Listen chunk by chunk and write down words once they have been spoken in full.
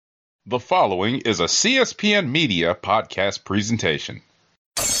The following is a CSPN Media podcast presentation.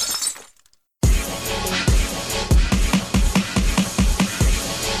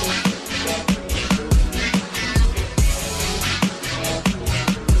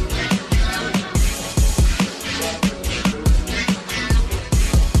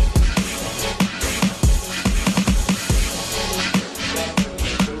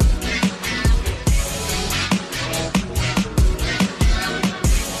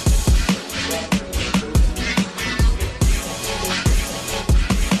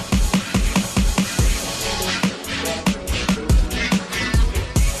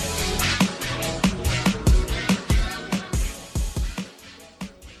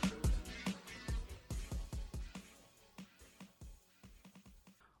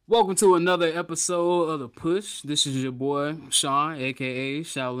 Welcome to another episode of The Push. This is your boy, Sean, a.k.a.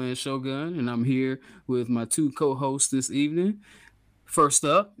 Shaolin Shogun, and I'm here with my two co-hosts this evening. First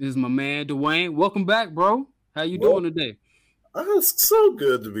up is my man, Dwayne. Welcome back, bro. How you doing today? It's so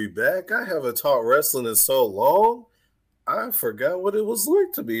good to be back. I haven't taught wrestling in so long. I forgot what it was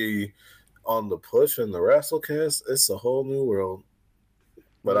like to be on The Push and the WrestleCast. It's a whole new world.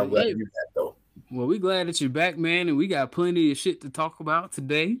 But I'm glad to be back, though. Well, we're glad that you're back, man, and we got plenty of shit to talk about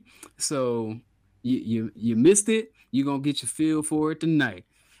today. So you missed it. You're going to get your feel for it tonight.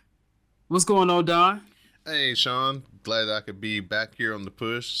 What's going on, Don? Hey, Sean. Glad I could be back here on The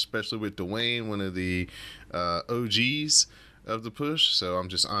Push, especially with Dwayne, one of the OGs of The Push. So I'm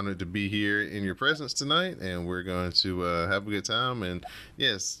just honored to be here in your presence tonight, and we're going to have a good time. And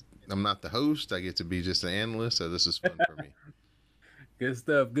yes, I'm not the host. I get to be just an analyst, so this is fun for me. Good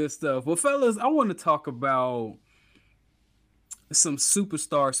stuff, good stuff. Well, fellas, I want to talk about some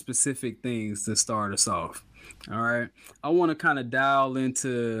superstar-specific things to start us off. All right? I want to kind of dial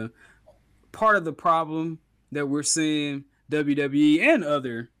into part of the problem that we're seeing WWE and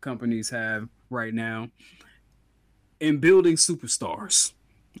other companies have right now in building superstars.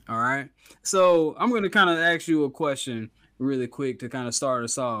 All right? So I'm going to kind of ask you a question really quick to kind of start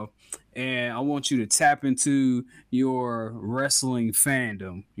us off. And I want you to tap into your wrestling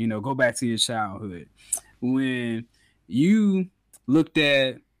fandom. You know, go back to your childhood. When you looked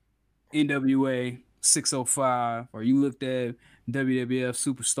at NWA 605 or you looked at WWF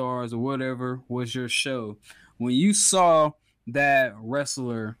Superstars or whatever was your show, when you saw that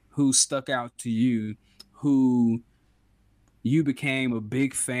wrestler who stuck out to you, who you became a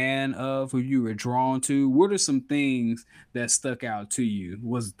big fan of, who you were drawn to, what are some things that stuck out to you?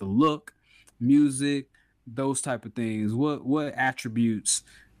 Was it the look, music, those type of things? What attributes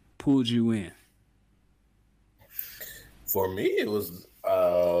pulled you in? For me, it was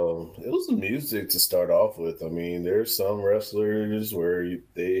the music to start off with. I mean, there's some wrestlers where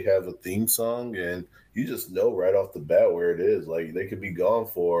they have a theme song and you just know right off the bat where it is. Like, they could be gone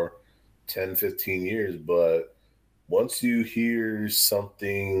for 10, 15 years, but once you hear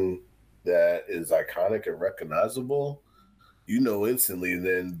something that is iconic and recognizable, you know instantly,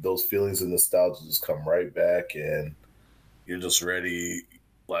 then those feelings of nostalgia just come right back and you're just ready.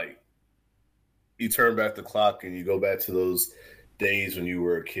 Like, you turn back the clock and you go back to those days when you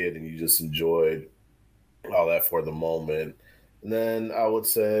were a kid and you just enjoyed all that for the moment. And then I would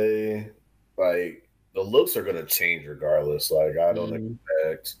say, like, the looks are going to change regardless. Like, I don't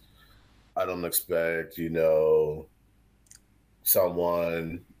expect, you know,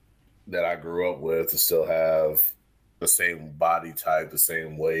 someone that I grew up with to still have the same body type, the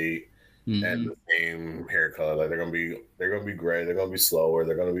same weight, and the same hair color. Like, they're gonna be gray, they're gonna be slower,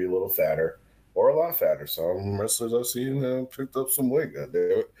 they're gonna be a little fatter or a lot fatter. Some wrestlers I've seen have picked up some weight.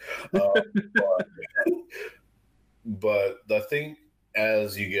 But I think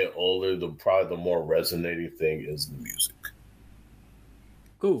as you get older, probably the more resonating thing is the music.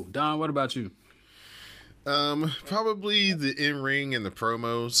 Cool. Don, what about you? Probably the in-ring and the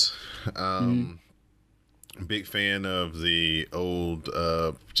promos. Big fan of the old,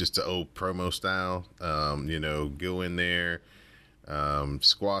 just the old promo style. You know, go in there,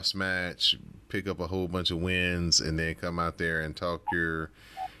 squash match, pick up a whole bunch of wins, and then come out there and talk your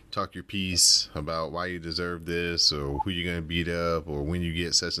piece about why you deserve this, or who you're gonna beat up, or when you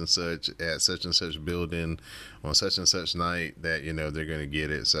get such and such at such and such building on such and such night that you know they're gonna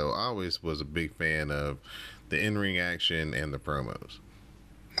get it. So I always was a big fan of the in-ring action and the promos.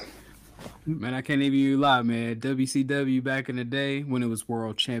 Man, I can't even lie, man. WCW back in the day when it was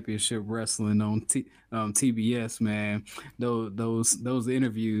World Championship Wrestling on TBS, man. Those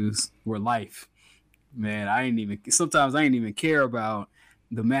interviews were life, man. Sometimes I didn't even care about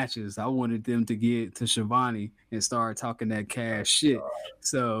the matches. I wanted them to get to Shivani and start talking that cash shit.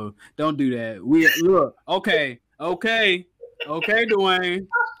 So don't do that. Look, okay, Dwayne.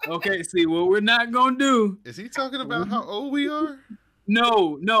 Okay, see what we're not gonna do. Is he talking about how old we are?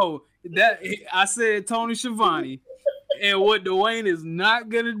 No. That I said Tony Schiavone, and what Dwayne is not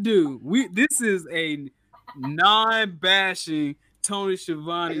gonna do. This is a non-bashing Tony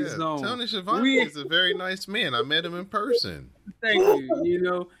Schiavone zone. Tony Schiavone is a very nice man. I met him in person. Thank you. You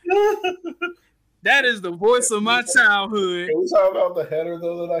know, that is the voice of my childhood. Can we talk about the header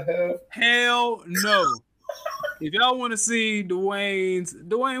though that I have? Hell no. If y'all want to see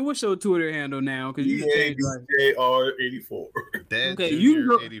Dwayne, what's your Twitter handle now? Because you can DJR84. Dad Okay,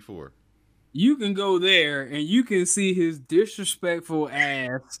 Junior 84. You can go there and you can see his disrespectful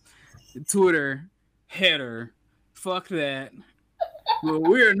ass Twitter header. Fuck that. Well,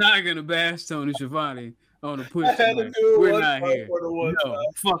 we're not gonna bash Tony Schiavone on the push. We're not here. No,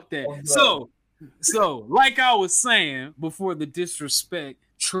 fuck that. Oh, no. So, like I was saying before, the disrespect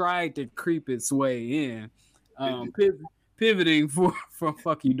tried to creep its way in. Pivoting from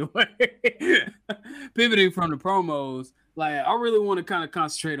fuck you, Dwayne. Pivoting from the promos. Like, I really want to kind of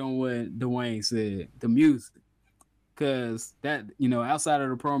concentrate on what Dwayne said, the music. Because that, outside of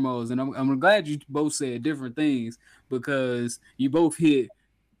the promos, and I'm glad you both said different things because you both hit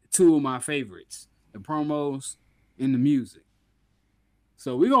two of my favorites, the promos and the music.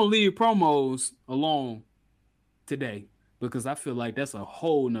 So we're going to leave promos alone today because I feel like that's a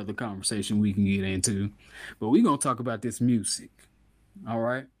whole nother conversation we can get into. But we're going to talk about this music. All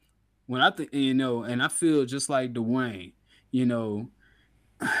right? When I think, and I feel just like Dwayne, and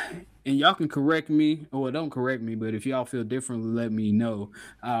y'all can correct me, or don't correct me, but if y'all feel differently, let me know.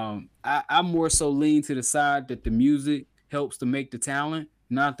 I more so lean to the side that the music helps to make the talent,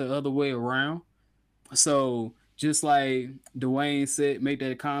 not the other way around. So just like Dwayne said, make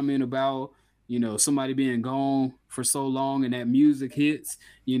that comment about, somebody being gone for so long and that music hits,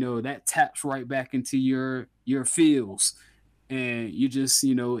 that taps right back into your feels. And you just,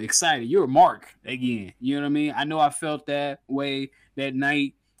 excited. You're Mark again. You know what I mean? I know I felt that way that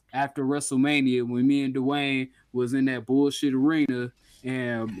night after WrestleMania when me and Dwayne was in that bullshit arena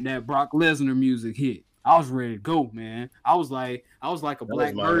and that Brock Lesnar music hit. I was ready to go, man. I was like a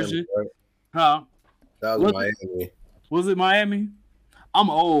black version. Right? Huh? That was Miami. Was it Miami? I'm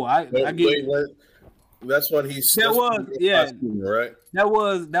old. I get wait. That's when he said. That was costume, right? That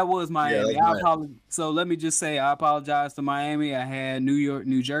was Miami. Yeah, So let me just say I apologize to Miami. I had New York,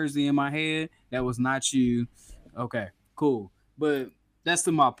 New Jersey in my head. That was not you. Okay, cool. But that's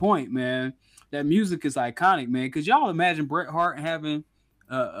to my point, man. That music is iconic, man. Because y'all imagine Bret Hart having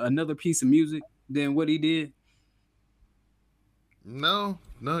another piece of music than what he did? No,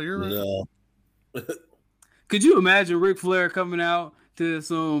 you're right. No. Could you imagine Ric Flair coming out to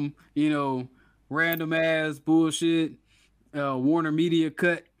some, random ass bullshit Warner Media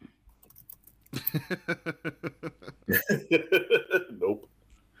cut? Nope.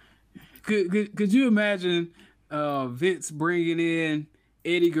 Could you imagine Vince bringing in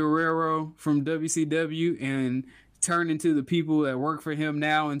Eddie Guerrero from WCW and turning to the people that work for him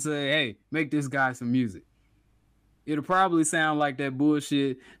now and say, hey, make this guy some music? It'll probably sound like that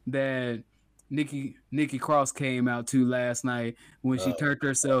bullshit that Nikki Cross came out to last night when she turned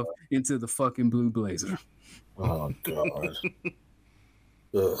herself into the fucking Blue Blazer. Oh God.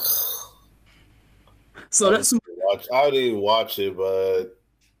 Ugh. So I didn't even watch it, but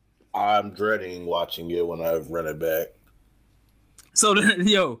I'm dreading watching it when I run it back. So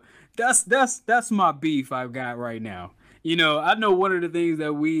that's my beef I've got right now. I know one of the things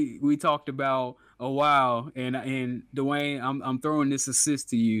that we talked about a while, and Dwayne, I'm throwing this assist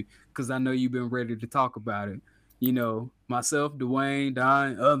to you because I know you've been ready to talk about it. Myself, Dwayne,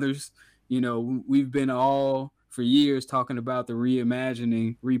 Don, others, we've been all for years talking about the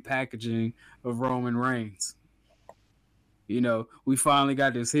reimagining, repackaging of Roman Reigns. We finally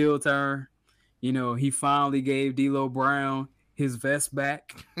got this heel turn. He finally gave D'Lo Brown his vest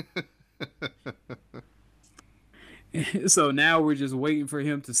back. So now we're just waiting for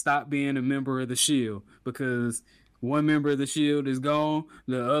him to stop being a member of the Shield because one member of the Shield is gone.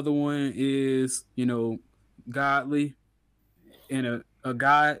 The other one is, godly and a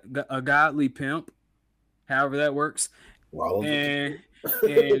godly pimp, however that works. Wow. And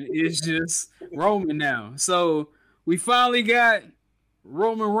it's just Roman now. So we finally got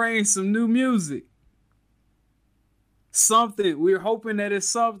Roman Reigns some new music. Something. We're hoping that it's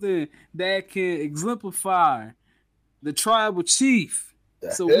something that can exemplify the tribal chief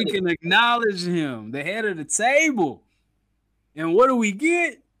so we can acknowledge him, the head of the table. And what do we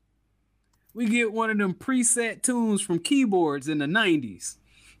get? We get one of them preset tunes from keyboards in the 90s.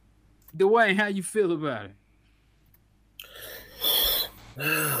 Dwayne, how you feel about it?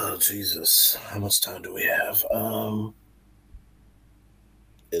 Oh, Jesus. How much time do we have?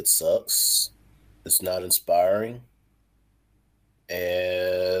 It sucks. It's not inspiring.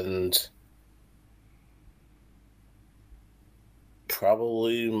 And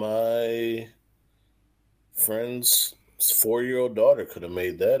probably my friend's 4-year-old daughter could have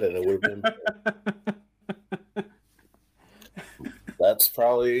made that, and it would have been. That's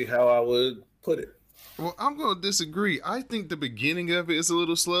probably how I would put it. Well, I'm going to disagree. I think the beginning of it is a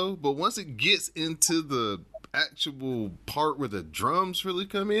little slow, but once it gets into the actual part where the drums really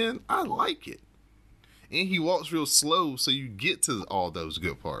come in, I like it. And he walks real slow, so you get to all those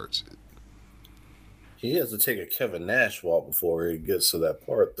good parts. He has to take a Kevin Nash walk before he gets to that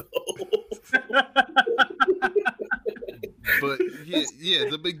part, though. But yeah,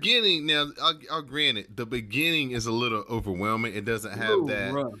 the beginning. Now, I'll grant it. The beginning is a little overwhelming. It doesn't have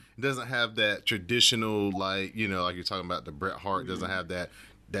that. It doesn't have that traditional, like like you're talking about the Bret Hart. Doesn't have that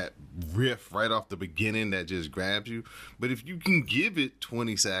riff right off the beginning that just grabs you. But if you can give it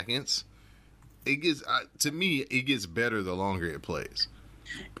 20 seconds, it gets to me. It gets better the longer it plays.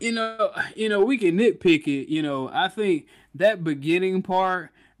 We can nitpick it. I think that beginning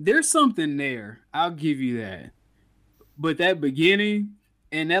part, there's something there. I'll give you that. But that beginning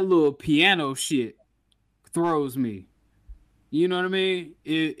and that little piano shit throws me. You know what I mean?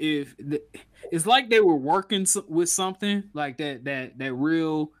 It's like they were working with something like that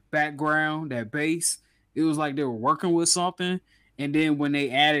real background, that bass. It was like they were working with something, and then when they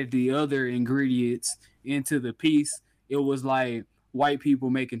added the other ingredients into the piece, it was like white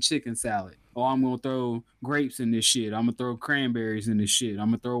people making chicken salad. Oh, I'm gonna throw grapes in this shit. I'm gonna throw cranberries in this shit. I'm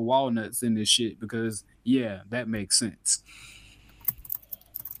gonna throw walnuts in this shit because that makes sense.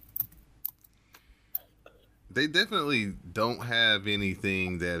 They definitely don't have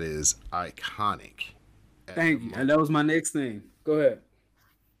anything that is iconic. Thank you. And that was my next thing. Go ahead.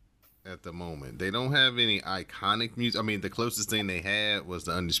 At the moment, they don't have any iconic music. I mean, the closest thing they had was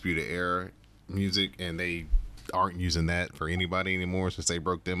the Undisputed Era music, and they aren't using that for anybody anymore since they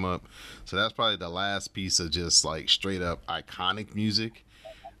broke them up. So that's probably the last piece of just like straight up iconic music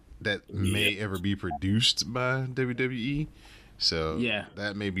that may ever be produced by WWE. So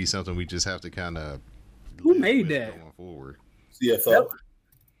that may be something we just have to kind of. Who made that? Going forward. CFO.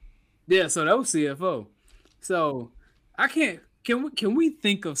 Yeah, so that was CFO. So I can't. Can we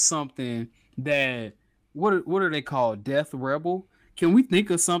think of something that what are they called? Death Rebel. Can we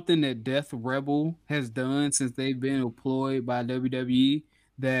think of something that Death Rebel has done since they've been employed by WWE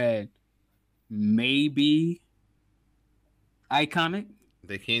that may be iconic?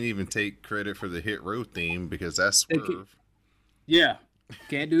 They can't even take credit for the Hit Row theme because that's Swerve. Yeah,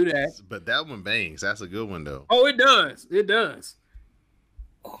 can't do that. But that one bangs. That's a good one, though. Oh, it does. It does.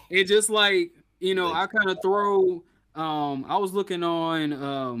 It just like, I kind of throw... I was looking on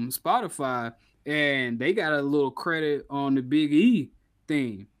Spotify, and they got a little credit on the Big E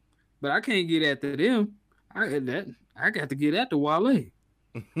theme, but I can't get at to them. I got to get at the Wale. Right,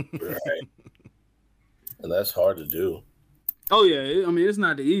 and that's hard to do. Oh yeah, it's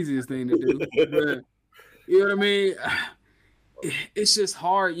not the easiest thing to do, but you know what I mean. It's just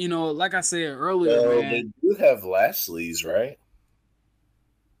hard, Like I said earlier, man. They do have Lashley's, right?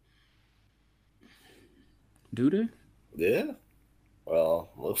 Do they? Yeah. Well,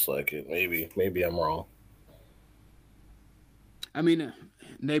 looks like it. Maybe I'm wrong. I mean,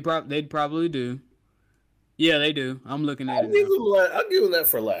 they'd probably do. Yeah, they do. I'm looking at it. I'll give them that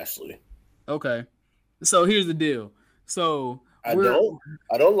for Lashley. Okay. So here's the deal. So I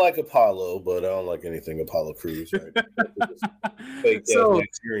don't like Apollo, but I don't like anything Apollo Crews. Right? Fake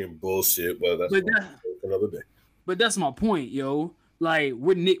Nigerian bullshit, but that's another day. But that's my point, yo. Like,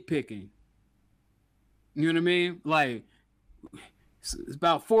 we're nitpicking. You know what I mean? Like, it's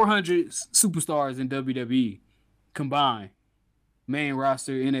about 400 superstars in WWE combined. Main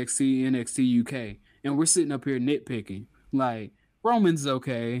roster, NXT, NXT UK. And we're sitting up here nitpicking. Like, Roman's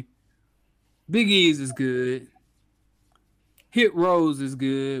okay. Big E's is good. Hit Rose is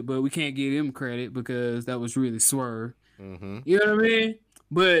good, but we can't give him credit because that was really Swerve. Mm-hmm. You know what I mean?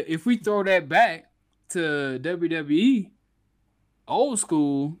 But if we throw that back to WWE, old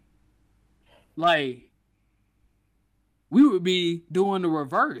school, like, we would be doing the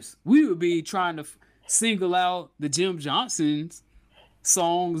reverse. We would be trying to single out the Jim Johnson's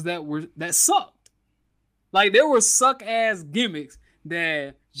songs that sucked. Like, there were suck ass gimmicks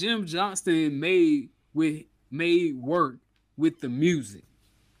that Jim Johnston made work with the music.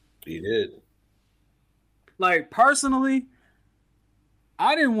 He did. Like, personally,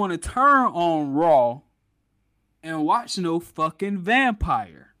 I didn't want to turn on Raw and watch no fucking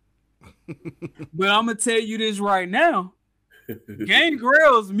vampire. But I'm gonna tell you this right now.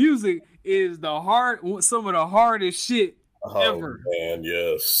 Gangrel's music is some of the hardest shit Ever. Man,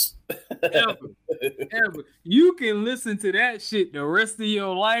 yes. Ever. You can listen to that shit the rest of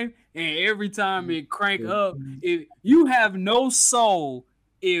your life, and every time it crank up, if you have no soul,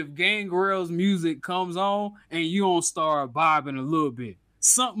 if Gangrel's music comes on and you don't start bobbing a little bit,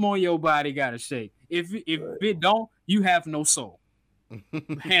 something on your body gotta shake. If it don't, you have no soul.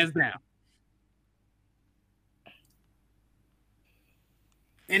 Hands down.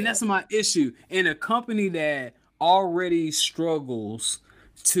 And that's my issue. And a company that already struggles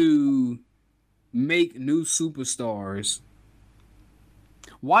to make new superstars,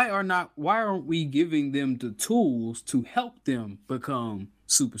 why aren't we giving them the tools to help them become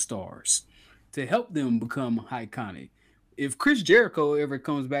superstars, to help them become iconic? If Chris Jericho ever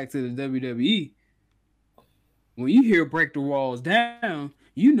comes back to the WWE, when you hear Break the Walls Down,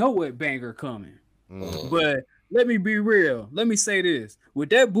 you know what banger coming. But let me be real. Let me say this. With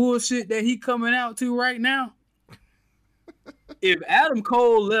that bullshit that he coming out to right now, if Adam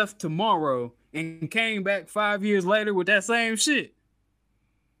Cole left tomorrow and came back 5 years later with that same shit,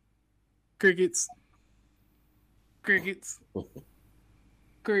 crickets.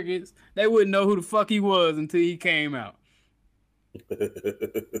 They wouldn't know who the fuck he was until he came out.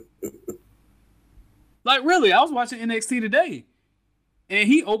 Like, really, I was watching NXT today, and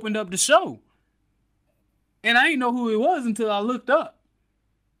he opened up the show. And I didn't know who he was until I looked up.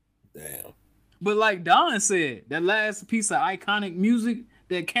 Damn. But like Don said, that last piece of iconic music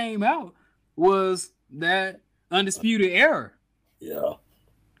that came out was that Undisputed Era. Yeah.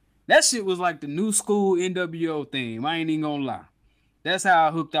 That shit was like the new school NWO theme. I ain't even gonna lie. That's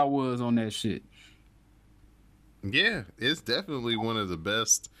how hooked I was on that shit. Yeah, it's definitely one of the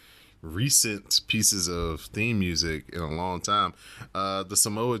best recent pieces of theme music in a long time. The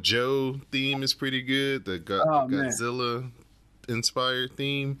Samoa Joe theme is pretty good. The Godzilla inspired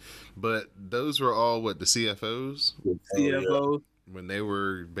theme, but those were all the CFOs. CFOs when they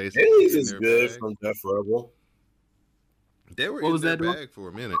were basically Bailey's in is their good bag. from Def Rebel. They were What in was their that, bag for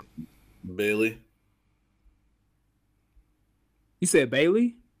a minute. Bailey. You said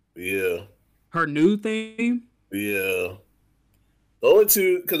Bailey? Yeah. Her new theme? Yeah. The only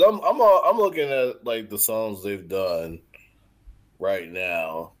two, because I'm looking at like the songs they've done right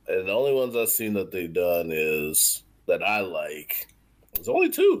now, and the only ones I've seen that they've done is that I like. There's only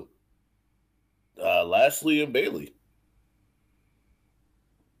two. Lashley and Bailey,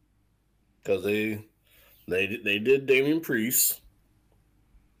 because they did Damian Priest.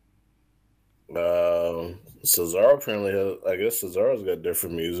 Cesaro apparently has, I guess Cesaro's got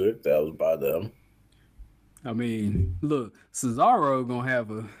different music that was by them. I mean, look, Cesaro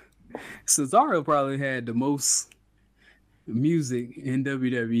probably had the most music in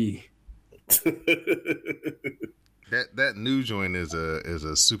WWE. That new joint is a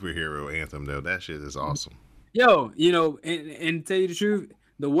superhero anthem though. That shit is awesome. Yo, and to tell you the truth,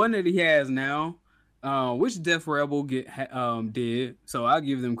 the one that he has now, which Def Rebel did, so I'll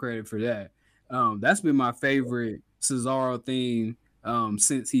give them credit for that. That's been my favorite Cesaro theme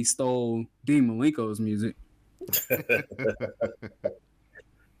since he stole Dean Malenko's music.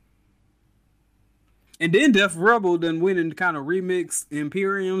 And then Def Rebel then went and kind of remixed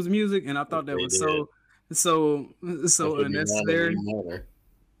Imperium's music, and I thought that was so unnecessary.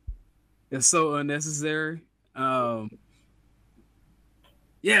 It's so unnecessary.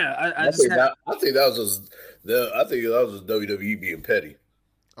 Yeah, I think that was just WWE being petty.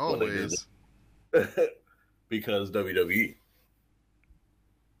 Always. Because WWE.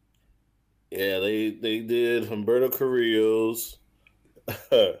 Yeah, they did Humberto Carrillo's.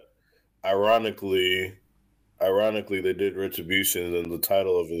 Ironically, they did Retribution, and the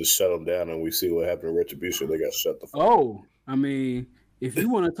title of it is Shut Them Down, and we see what happened to Retribution. They got shut the fuck up. I mean, if you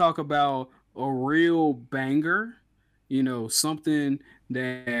want to talk about a real banger, something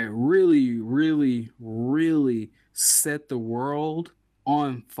that really, really, really set the world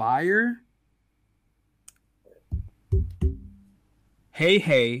on fire. Hey,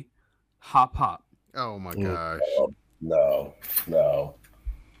 hey, hop, hop. Oh my gosh. No.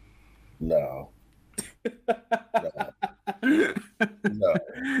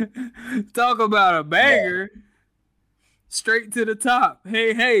 Talk about a banger. Straight to the top.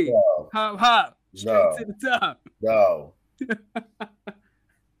 Hey, hey, hop, hop. Straight to the top. No.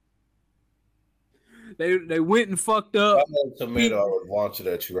 They went and fucked up. I'm a tomato. I would launch it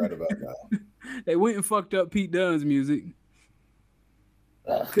at you right about now. They went and fucked up Pete Dunne's music.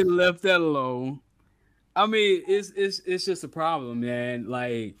 Could have left that alone. I mean, it's just a problem, man.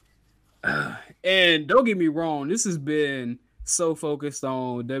 Like, and don't get me wrong, this has been so focused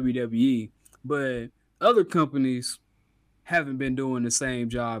on WWE, but other companies haven't been doing the same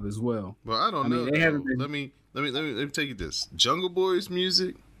job as well. Well, I don't know. They haven't been. Let me take you this. Jungle Boy's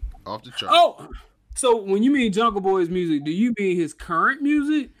music off the chart. Oh, so when you mean Jungle Boy's music, do you mean his current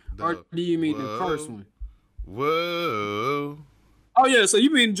music, or do you mean the first one? Whoa. Oh yeah, so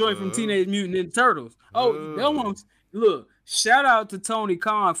you mean the joint from Teenage Mutant Ninja Turtles? Oh, that one. Look, shout out to Tony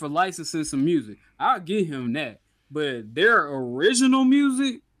Khan for licensing some music. I'll give him that. But their original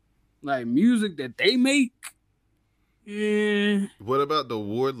music, like music that they make, What about the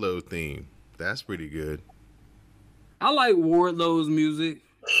Wardlow theme? That's pretty good. I like Wardlow's music.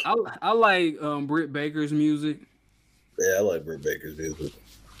 I like Britt Baker's music. Yeah, I like Britt Baker's music.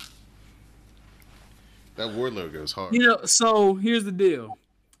 That Wardlow goes hard. You know, so here's the deal.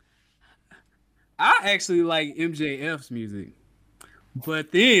 I actually like MJF's music,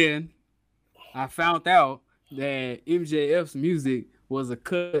 but then I found out that MJF's music was a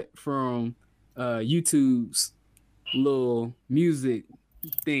cut from YouTube's little music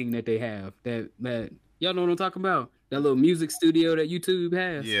thing that they have. That y'all know what I'm talking about? That little music studio that YouTube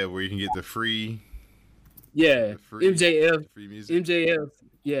has. Yeah, where you can get the free. Yeah, MJF. Free music.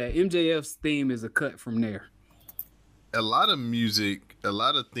 MJF's theme is a cut from there. A lot of music, a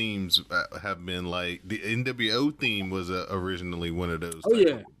lot of themes have been like the NWO theme was originally one of those. Oh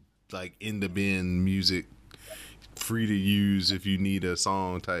yeah, like in the bin music, free to use if you need a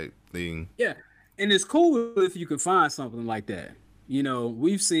song type thing. Yeah, and it's cool if you can find something like that. You know,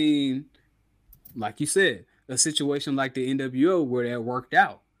 we've seen, like you said, a situation like the NWO where that worked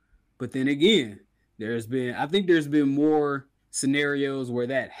out, but then again, I think there's been more scenarios where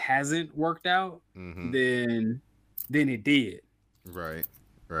that hasn't worked out than it did. Right.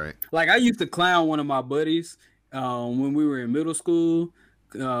 Like I used to clown one of my buddies when we were in middle school.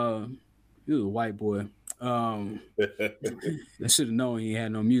 He was a white boy. I should have known he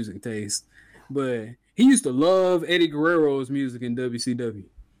had no music taste, but he used to love Eddie Guerrero's music in WCW.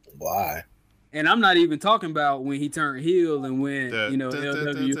 Why? And I'm not even talking about when he turned heel and went,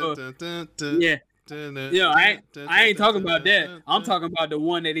 LWO. Yeah. Yeah, I ain't talking about that. I'm talking about the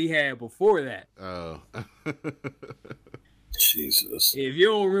one that he had before that. Oh. Jesus. If you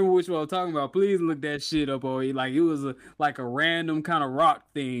don't remember which one I'm talking about, please look that shit up. Or like it was a random kind of rock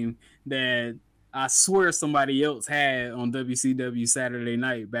theme that I swear somebody else had on WCW Saturday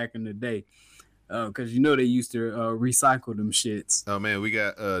Night back in the day. Because they used to recycle them shits. Oh man, we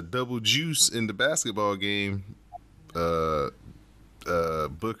got double juice in the basketball game.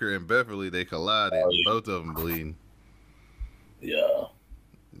 Booker and Beverly, they collided. Both of them bleeding. Yeah.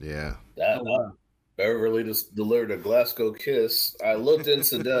 That Beverly just delivered a Glasgow kiss. I looked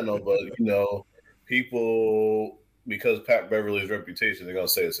incidental, but people, because Pat Beverly's reputation, they're gonna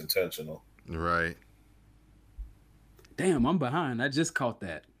say it's intentional. Right. Damn, I'm behind. I just caught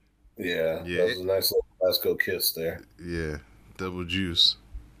that. Yeah. That was a nice little Glasgow kiss there. Yeah. Double juice.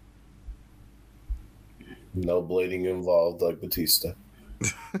 No blading involved like Batista.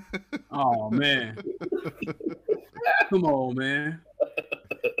 Oh man. Come on, man.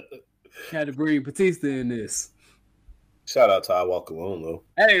 Had to bring Batista in this. Shout out to I Walk Alone though.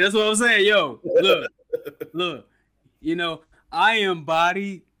 Hey, that's what I'm saying. Yo, look. I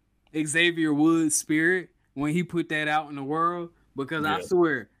embodied Xavier Woods' spirit when he put that out in the world because I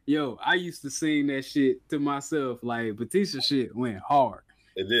swear, I used to sing that shit to myself. Like Batista shit went hard.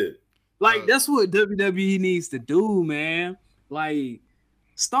 It did. Like that's what WWE needs to do, man. Like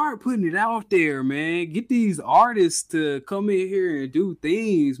start putting it out there, man. Get these artists to come in here and do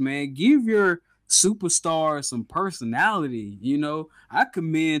things, man. Give your superstars some personality. I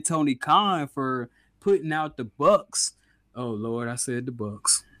commend Tony Khan for putting out the Bucks. Oh Lord, I said the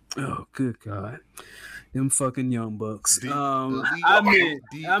Bucks. Oh good God, them fucking young Bucks. I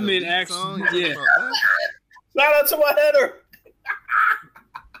meant actually, yeah. Shout out to my header.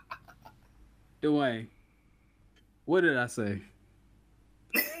 Dwayne, what did I say?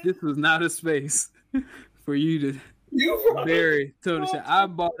 This was not a space for you to bury Tony. I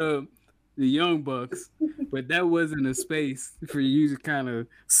brought up the Young Bucks, but that wasn't a space for you to kind of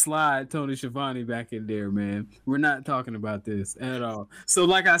slide Tony Schiavone back in there, man. We're not talking about this at all. So,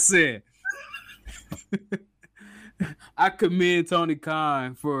 like I said, I commend Tony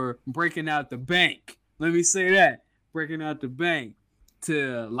Khan for breaking out the bank. Let me say that. Breaking out the bank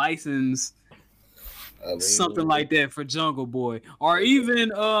to license something like that for Jungle Boy, or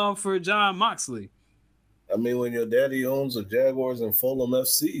even for John Moxley. I mean, when your daddy owns the Jaguars and Fulham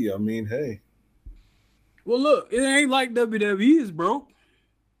FC, I mean, hey. Well, look, it ain't like WWE is broke.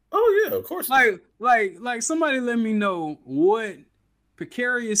 Oh yeah, of course. Like somebody let me know what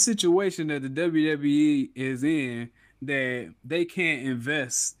precarious situation that the WWE is in that they can't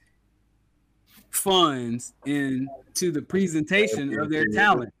invest funds into the presentation of their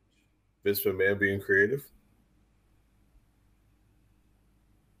talent. Vince McMahon being creative.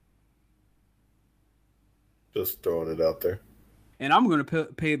 Just throwing it out there. And I'm gonna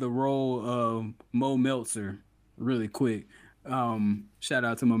pay the role of Mo Meltzer really quick. Shout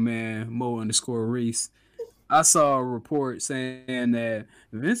out to my man Mo_Reese. I saw a report saying that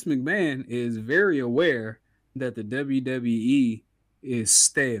Vince McMahon is very aware that the WWE is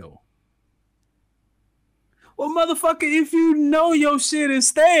stale. Well, motherfucker, if you know your shit is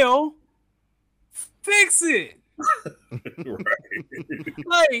stale, fix it. Right.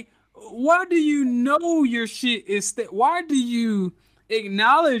 Like, why do you know your shit is stale? Why do you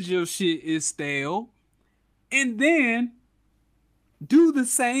acknowledge your shit is stale and then do the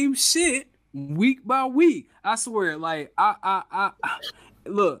same shit week by week? I swear, like, I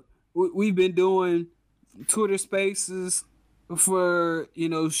look, we've been doing Twitter Spaces for,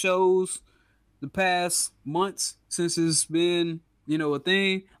 shows the past months since it's been, a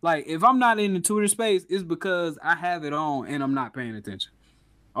thing. Like, if I'm not in the Twitter space, it's because I have it on and I'm not paying attention,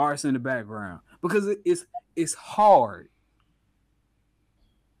 or it's in the background, because it's hard.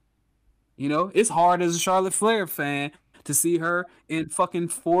 It's hard as a Charlotte Flair fan to see her in fucking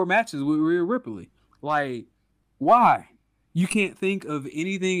 4 matches with Rhea Ripley. Like, why? You can't think of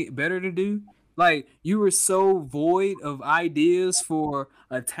anything better to do? Like, you were so void of ideas for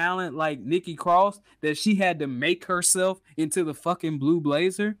a talent like Nikki Cross that she had to make herself into the fucking Blue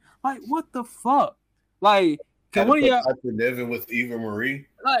Blazer? Like, what the fuck? Like, can one of y'all Devin with Eva Marie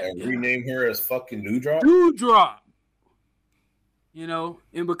like, and rename her as fucking Doudrop? Doudrop.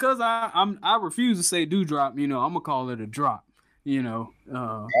 And because I refuse to say Doudrop, I'm gonna call it a drop. I'm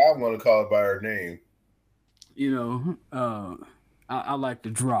gonna call it by her name. I like the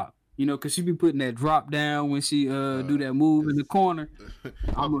drop. Because she be putting that drop down when she do that move in the corner.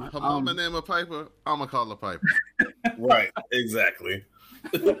 Her mama name a Piper. I'm gonna call her Piper. Right, exactly.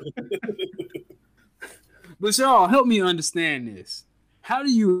 But y'all, help me understand this. How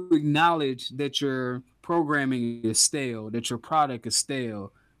do you acknowledge that your programming is stale, that your product is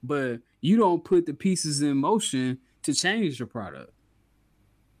stale, but you don't put the pieces in motion to change your product?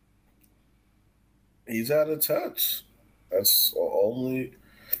 He's out of touch. That's the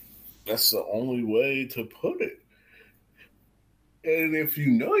only way to put it. And if you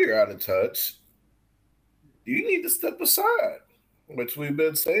know you're out of touch, you need to step aside, which we've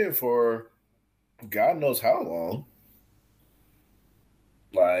been saying for God knows how long.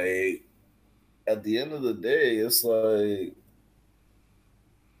 Like, at the end of the day, it's like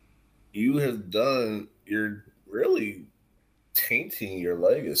you're really tainting your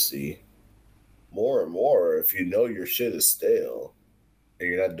legacy more and more if you know your shit is stale and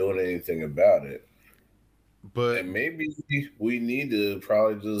you're not doing anything about it. But maybe we need to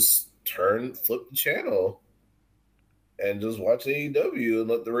probably just flip the channel and just watch AEW and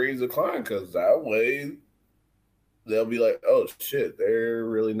let the ratings decline, because that way they'll be like, oh shit, they're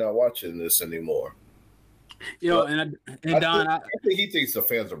really not watching this anymore. And Don, I think he thinks the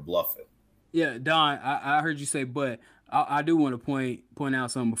fans are bluffing. Yeah, Don, I heard you say, but I do want to point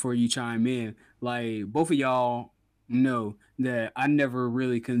out something before you chime in. Like, both of y'all know that I never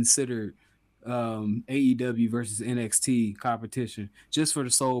really considered AEW versus NXT competition, just for the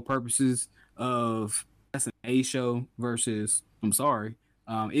sole purposes of that's an A show versus, I'm sorry,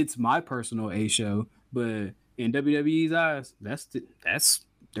 it's my personal A show, but in WWE's eyes, that's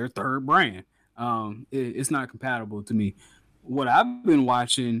their third brand. It's not compatible to me. What I've been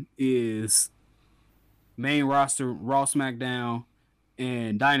watching is main roster, Raw, SmackDown,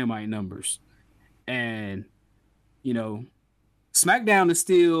 and Dynamite numbers. And, SmackDown is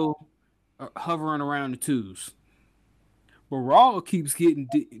still hovering around the 2s. But Raw keeps getting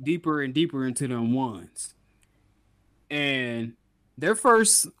deeper and deeper into them 1s. And their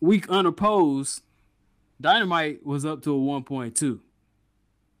first week unopposed, Dynamite was up to a 1.2.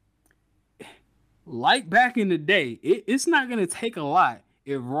 Like back in the day, it's not going to take a lot.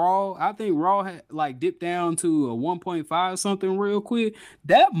 I think Raw had dipped down to a 1.5 something real quick.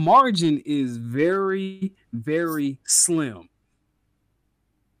 That margin is very, very slim.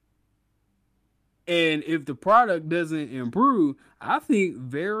 And if the product doesn't improve, I think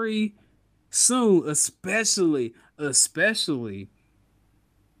very soon, especially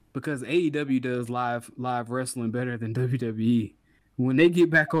because AEW does live wrestling better than WWE, when they get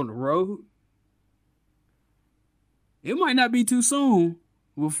back on the road, it might not be too soon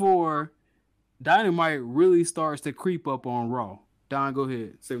before Dynamite really starts to creep up on Raw. Don, go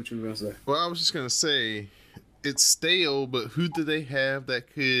ahead. Say what you were going to say. Well, I was just going to say, it's stale, but who do they have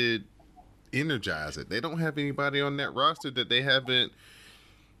that could energize it? They don't have anybody on that roster that they haven't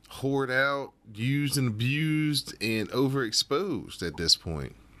hoard out, used and abused, and overexposed at this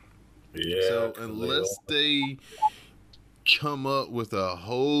point. Yeah. So unless they come up with a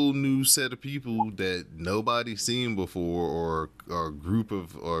whole new set of people that nobody's seen before, or group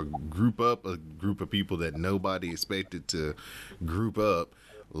up a group of people that nobody expected to group up.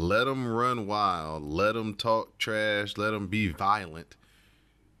 Let them run wild, let them talk trash, let them be violent.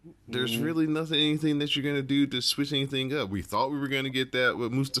 There's really anything that you're going to do to switch anything up. We thought we were going to get that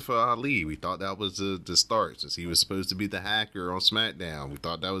with Mustafa Ali. We thought that was the start, since he was supposed to be the hacker on SmackDown. We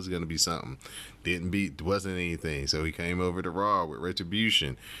thought that was going to be something. Wasn't anything. So he came over to Raw with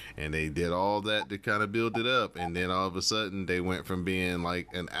Retribution, and they did all that to kind of build it up. And then all of a sudden, they went from being like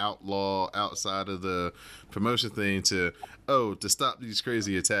an outlaw outside of the promotion thing to stop these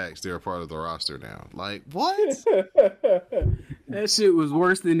crazy attacks, they're a part of the roster now. Like, what? That shit was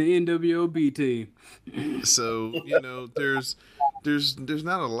worse than the NWOB team. So, there's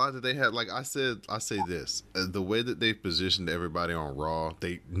not a lot that they had. Like I say this, the way that they've positioned everybody on Raw,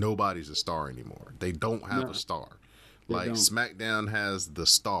 nobody's a star anymore. They don't have a star. Like SmackDown has the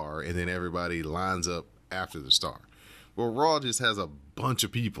star, and then everybody lines up after the star. Well, Raw just has a bunch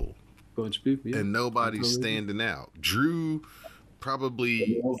of people. Yeah. And nobody's standing out. Drew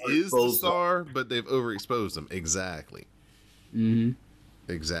probably is the star, but they've overexposed him. Exactly. Mm-hmm.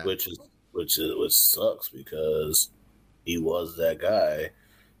 Exactly. Which sucks, because he was that guy.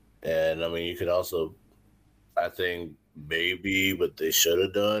 And I mean, you could also, I think maybe what they should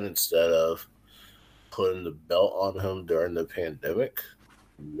have done, instead of putting the belt on him during the pandemic,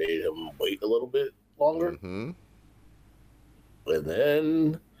 made him wait a little bit longer. Mm-hmm. And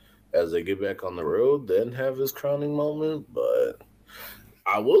then, as they get back on the road, then have his crowning moment. But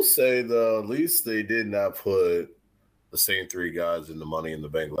I will say, though, at least they did not put the same three guys in the Money in the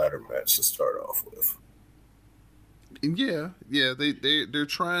Bank ladder match to start off with. Yeah, they're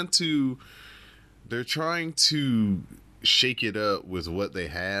trying to shake it up with what they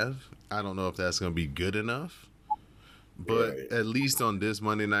have. I don't know if that's going to be good enough, but at least on this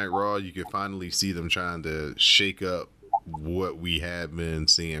Monday Night Raw, you can finally see them trying to shake up what we have been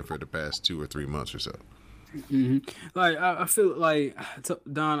seeing for the past 2 or 3 months or so. Mm-hmm. Like I feel like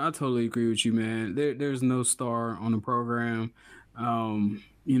Don, I totally agree with you, man. There's no star on the program.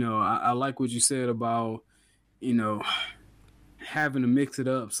 I like what you said about having to mix it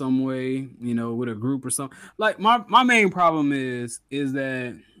up some way, with a group or something. Like my main problem is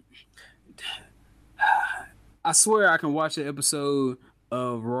that I swear I can watch an episode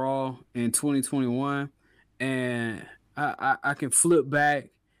of Raw in 2021 and I can flip back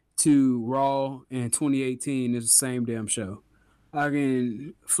to Raw in 2018. It's the same damn show. I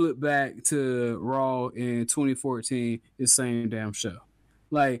can flip back to Raw in 2014. It's the same damn show.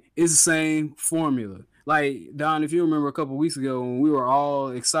 Like, it's the same formula. Like, Don, if you remember a couple weeks ago when we were all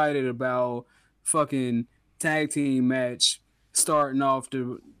excited about fucking tag team match starting off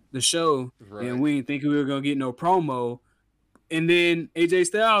the show, right, and we didn't think we were going to get no promo, and then AJ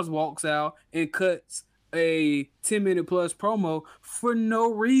Styles walks out and cuts a 10-minute plus promo for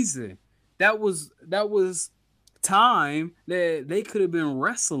no reason. That was time that they could have been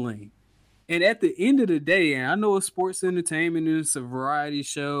wrestling. And at the end of the day, and I know it's sports entertainment, it's a variety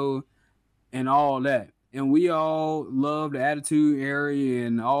show and all that, and we all love the Attitude Era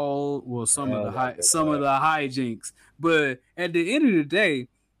and some of the hijinks. But at the end of the day,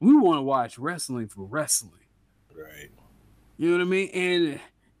 we want to watch wrestling for wrestling. Right. You know what I mean? And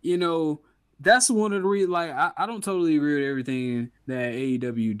that's one of the reasons. Like, I don't totally agree with everything that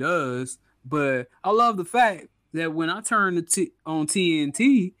AEW does, but I love the fact that when I turn on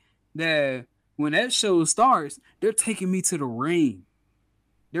TNT, that when that show starts, they're taking me to the ring.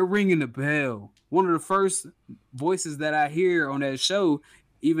 They're ringing the bell. One of the first voices that I hear on that show,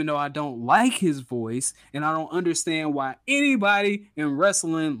 even though I don't like his voice and I don't understand why anybody in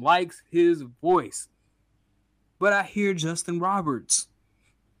wrestling likes his voice, but I hear Justin Roberts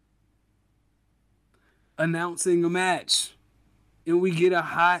announcing a match, and we get a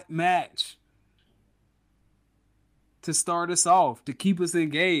hot match to start us off, to keep us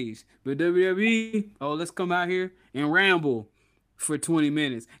engaged. But WWE, let's come out here and ramble for 20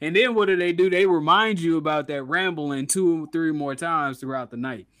 minutes. And then what do? They remind you about that rambling 2 or 3 more times throughout the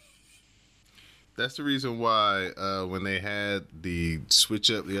night. That's the reason why when they had the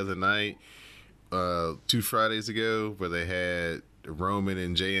switch up the other night, 2 Fridays ago, where they had Roman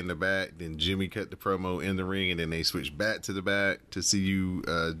and Jay in the back, then Jimmy cut the promo in the ring, and then they switched back to the back to see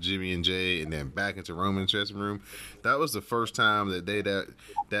Jimmy and Jay, and then back into Roman's dressing room. That was the first time that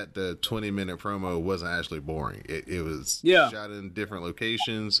the 20-minute promo wasn't actually boring. It was shot in different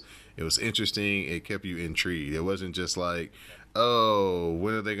locations. It was interesting. It kept you intrigued. It wasn't just like,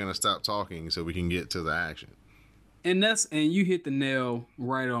 when are they going to stop talking so we can get to the action? And you hit the nail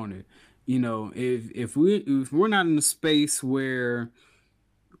right on it. if we're not in a space where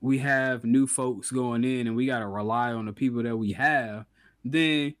we have new folks going in and we got to rely on the people that we have,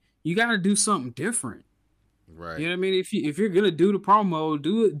 then you got to do something different. Right. You know what I mean? If you're gonna do the promo,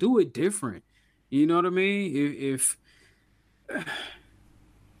 do it different. You know what I mean? If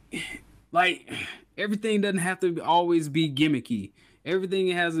like everything doesn't have to always be gimmicky.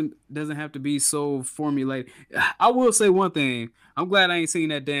 Everything doesn't have to be so formulated. I will say one thing. I'm glad I ain't seen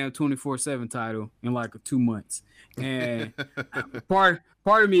that damn 24/7 title in like 2 months. And part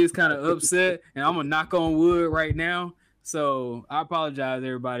of me is kind of upset, and I'm gonna knock on wood right now. So I apologize,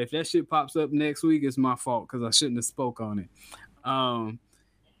 everybody. If that shit pops up next week, it's my fault because I shouldn't have spoke on it.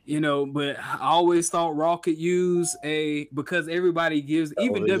 But I always thought Raw could use because everybody gives,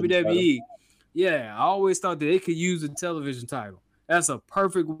 even WWE. Yeah, I always thought that they could use a television title. That's a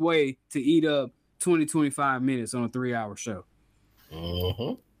perfect way to eat up 20-25 minutes on a 3-hour show.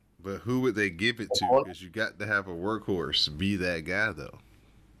 Uh-huh. But who would they give it to? Because you got to have a workhorse be that guy, though.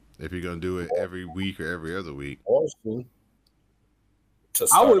 If you're gonna do it every week or every other week, I would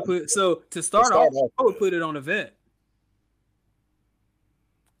start off. I would put it on a vet.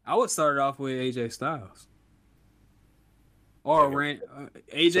 I would start it off with AJ Styles or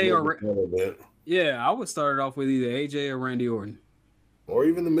AJ or yeah. I would start it off with either AJ or Randy Orton, or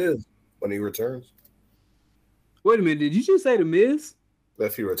even The Miz when he returns. Wait a minute, did you just say The Miz?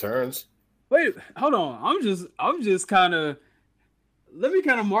 If he returns. Wait, hold on. I'm just kind of. Let me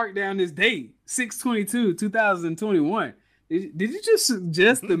kind of mark down this date, 6/22/2021. Did you just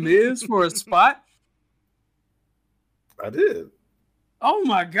suggest The Miz for a spot? I did. Oh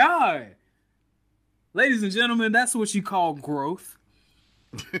my God. Ladies and gentlemen, that's what you call growth.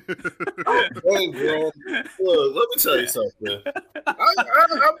 Hey, bro. Look, let me tell you something.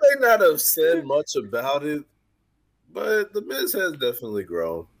 I may not have said much about it, but The Miz has definitely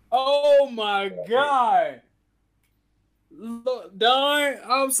grown. Oh my God. Look, Don,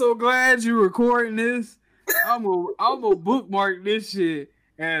 I'm so glad you're recording this. I'm gonna bookmark this shit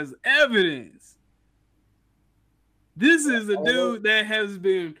as evidence. This is a dude that has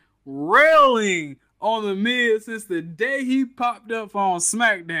been railing on The Miz since the day he popped up on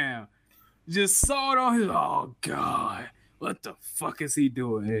SmackDown. Just saw it on his. Oh God, what the fuck is he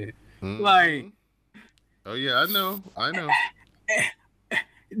doing here? Mm-hmm. Like, oh yeah, I know.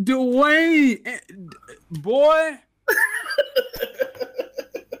 Dwayne, boy.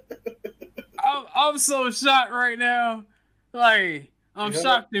 I'm so shocked right now. Like, I'm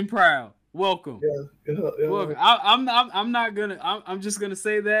shocked and proud. Welcome. Yeah. Welcome. I'm not gonna. I'm just gonna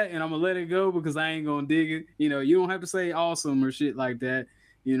say that, and I'm gonna let it go because I ain't gonna dig it. You don't have to say awesome or shit like that.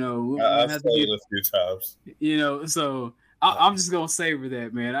 I've said it a few times. So I'm just gonna savor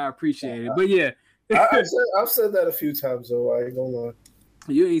that, man. I appreciate it. But yeah, I've said that a few times though. I ain't gonna lie.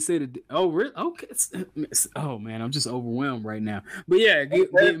 You ain't said it. Oh, really? Okay. Oh man, I'm just overwhelmed right now. But yeah,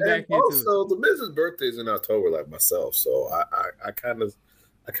 getting back into it. Also, The Miz's birthday's in October, like myself, so I kind of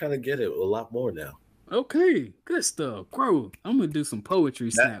get it a lot more now. Okay, good stuff, bro. I'm gonna do some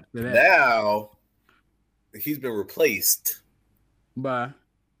poetry snaps to that. Now he's been replaced by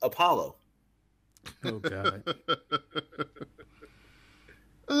Apollo. Oh God.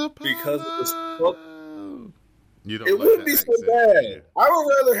 Because it wouldn't be so bad. Yeah. I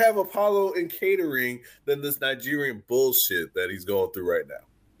would rather have Apollo in catering than this Nigerian bullshit that he's going through right now.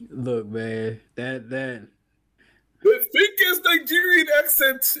 Look, man, that the thickest Nigerian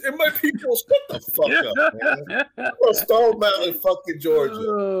accent in my people. Shut the fuck up, man. I'm from Stone Mountain, fucking Georgia.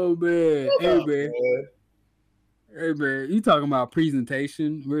 Oh man, hey man, you talking about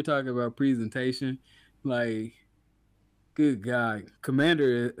presentation? We're talking about presentation. Like, good God,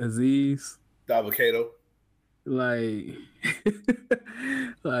 Commander Aziz, Davocado. Like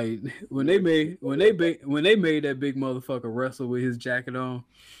when they made that big motherfucker wrestle with his jacket on.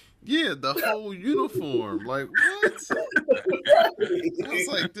 Yeah, the whole uniform. Like, what? I was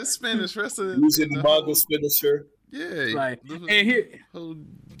like, this Spanish wrestler using the Mongo's finisher. Yeah, like, and here whole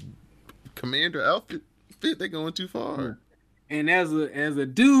commander outfit, they're going too far. And as a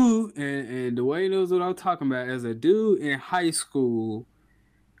dude, and Dwayne knows what I'm talking about. As a dude in high school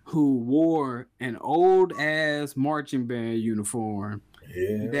who wore an old ass marching band uniform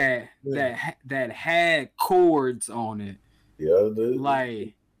that had cords on it. Yeah, dude.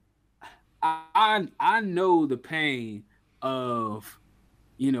 Like, I know the pain of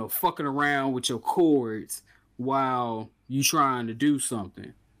fucking around with your cords while you trying to do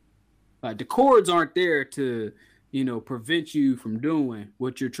something. Like, the cords aren't there to prevent you from doing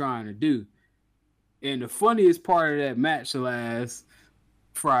what you're trying to do. And the funniest part of that match last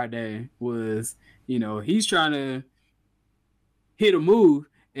Friday was, he's trying to hit a move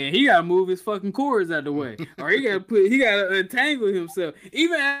and he gotta move his fucking cords out the way, or he gotta untangle himself.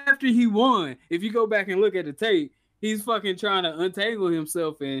 Even after he won, if you go back and look at the tape, he's fucking trying to untangle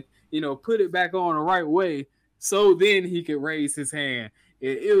himself and put it back on the right way, so then he could raise his hand.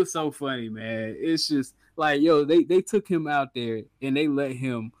 It was so funny, man. It's just like, yo, they took him out there and they let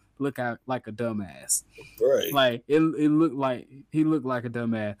him look out like a dumbass. Right. Like it looked like he looked like a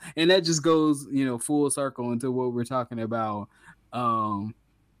dumbass. And that just goes, full circle into what we're talking about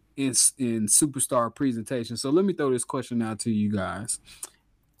in superstar presentation. So let me throw this question out to you guys.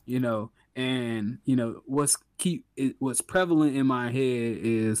 What's prevalent in my head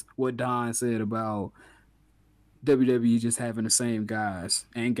is what Don said about WWE just having the same guys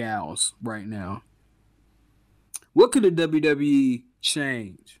and gals right now. What could the WWE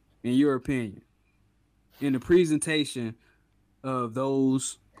change, in your opinion, in the presentation of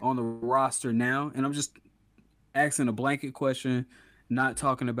those on the roster now? And I'm just asking a blanket question, not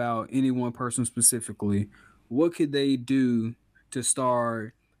talking about any one person specifically. What could they do to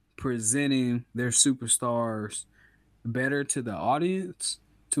start presenting their superstars better to the audience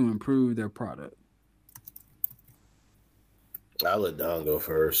to improve their product? I'll let Don go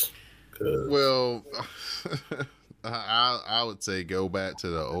first. Well, I would say go back to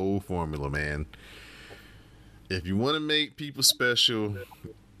the old formula, man. If you want to make people special,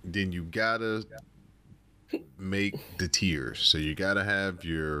 then you gotta make the tiers. So you gotta have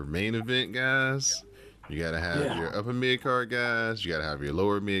your main event guys, you gotta have your upper mid card guys, you gotta have your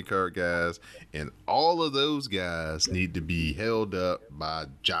lower mid card guys, and all of those guys need to be held up by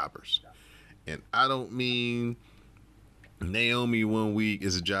jobbers. And I don't mean Naomi 1 week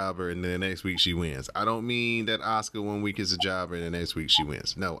is a jobber and then the next week she wins. I don't mean that Asuka 1 week is a jobber and the next week she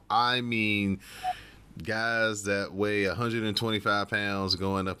wins. No, I mean guys that weigh 125 pounds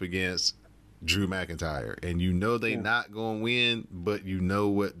going up against Drew McIntyre, and they not going to win, but you know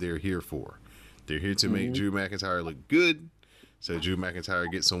what they're here for. They're here to make Drew McIntyre look good, so Drew McIntyre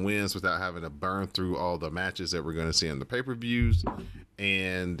gets some wins without having to burn through all the matches that we're going to see on the pay-per-views,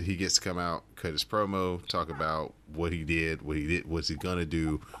 and he gets to come out, cut his promo, talk about what he did, what's he going to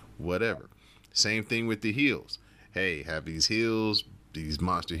do, whatever. Same thing with the heels. Hey, have these heels, these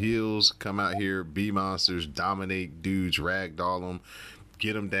monster heels, come out here, be monsters, dominate dudes, ragdoll them,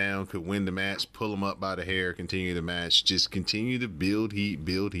 get them down, could win the match, pull them up by the hair, continue the match, just continue to build heat,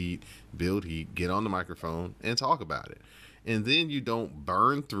 get on the microphone and talk about it. And then you don't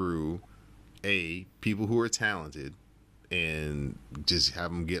burn through people who are talented and just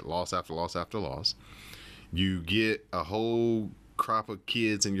have them get loss after loss after loss. You get a whole crop of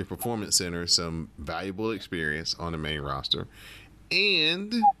kids in your performance center some valuable experience on the main roster,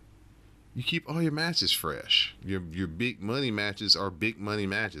 and you keep all your matches fresh. Your big money matches are big money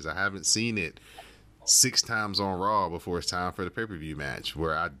matches. I haven't seen it 6 times on Raw before it's time for the pay-per-view match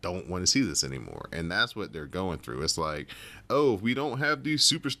where I don't want to see this anymore. And that's what they're going through. It's like, oh, if we don't have these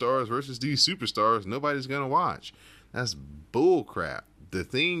superstars versus these superstars, nobody's going to watch. That's bull crap. The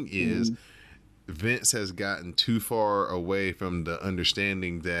thing is, Vince has gotten too far away from the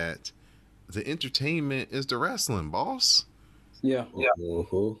understanding that the entertainment is the wrestling, boss. Yeah.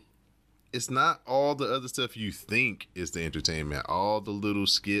 It's not all the other stuff you think is the entertainment. All the little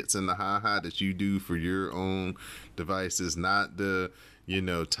skits and the ha-ha that you do for your own devices, not the,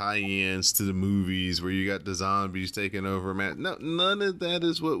 tie-ins to the movies where you got the zombies taking over. Man, no, none of that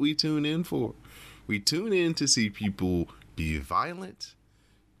is what we tune in for. We tune in to see people be violent,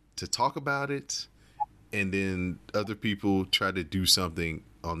 to talk about it, and then other people try to do something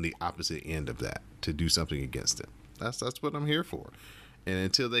on the opposite end of that, to do something against it. That's what I'm here for. And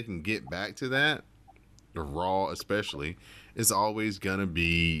until they can get back to that, the Raw especially, is always going to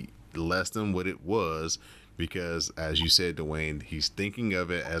be less than what it was because, as you said, Dwayne, he's thinking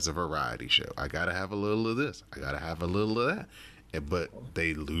of it as a variety show. I got to have a little of this. I got to have a little of that. But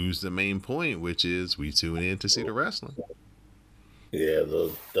they lose the main point, which is we tune in to see the wrestling. Yeah,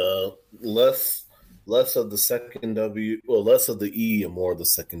 the less of the second W, well, less of the E and more of the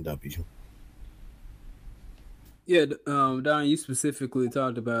second W. Yeah, Don, you specifically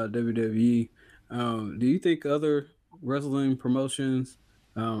talked about WWE. Do you think other wrestling promotions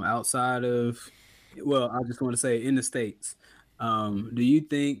outside of, well, I just want to say in the States, do you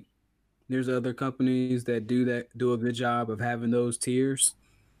think there's other companies that do a good job of having those tiers?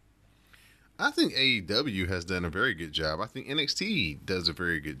 I think AEW has done a very good job. I think NXT does a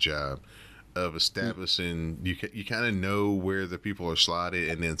very good job of establishing, you kind of know where the people are slotted,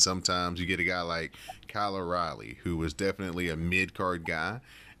 and then sometimes you get a guy like Kyle O'Reilly, who was definitely a mid-card guy,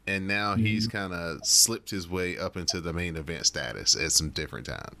 and now he's kind of slipped his way up into the main event status at some different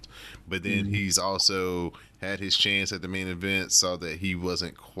times. But then he's also had his chance at the main event, saw that he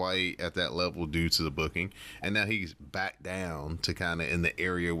wasn't quite at that level due to the booking, and now he's back down to kind of in the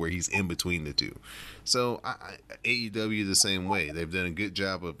area where he's in between the two. So AEW the same way. They've done a good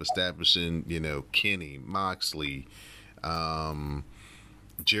job of establishing, Kenny, Moxley,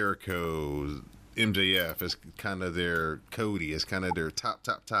 Jericho, MJF is kind of their Cody is kind of their top,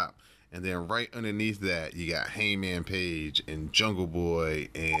 and then right underneath that you got Heyman Page and Jungle Boy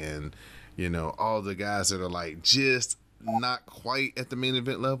and all the guys that are like just not quite at the main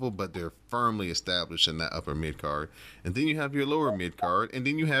event level, but they're firmly established in that upper mid card. And then you have your lower mid card, and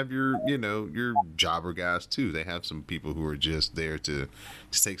then you have your your jobber guys too. They have some people who are just there to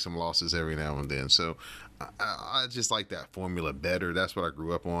take some losses every now and then. So I just like that formula better. That's what I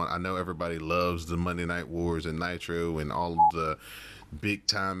grew up on. I know everybody loves the Monday Night Wars and Nitro and all of the big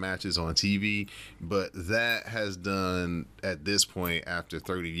time matches on TV, but that has done at this point after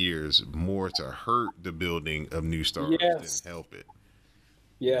 30 years more to hurt the building of new stars than help it.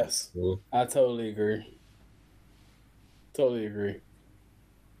 Yes, I totally agree. Don,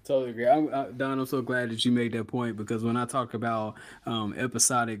 I'm so glad that you made that point, because when I talk about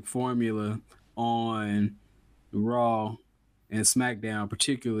episodic formula on Raw and SmackDown,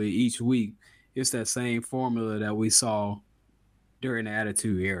 particularly each week, it's that same formula that we saw during the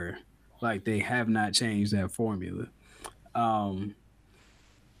Attitude Era. Like, they have not changed that formula. One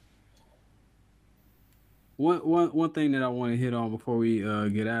thing that I want to hit on before we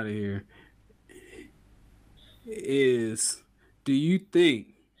get out of here is, do you think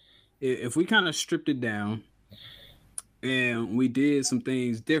if we kind of stripped it down and we did some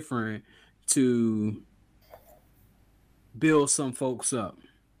things different to build some folks up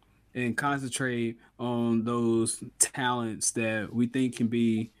and concentrate on those talents that we think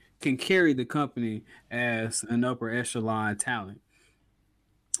can carry the company as an upper echelon talent?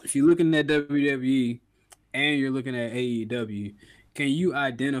 If you're looking at WWE and you're looking at AEW, can you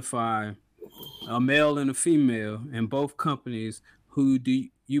identify a male and a female in both companies who do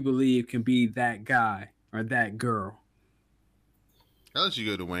you believe can be that guy or that girl? I'll let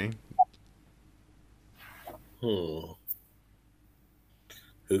you go, Dwayne. Who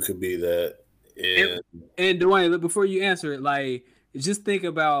could be that? And Dwayne, before you answer it, like, just think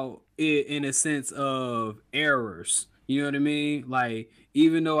about it in a sense of errors. You know what I mean? Like,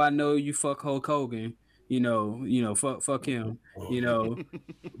 even though I know you fuck Hulk Hogan, fuck him,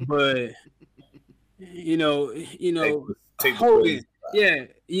 but take Hogan,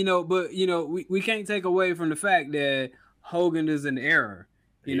 but we can't take away from the fact that Hogan is an error.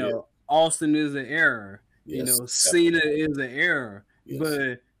 Austin is an error. Yes, Cena is an error. Yes.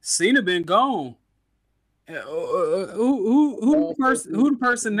 But Cena been gone. Who the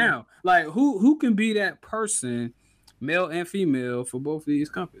person now? Like, who can be that person, male and female, for both of these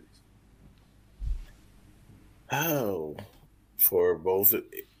companies? Oh, for both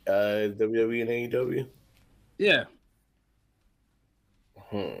WWE and AEW? Yeah.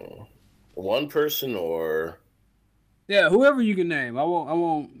 One person or? Yeah, whoever you can name. I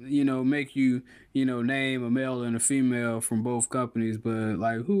won't, make you, name a male and a female from both companies, but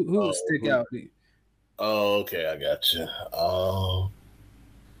like who would stick out? Oh, okay, I got you.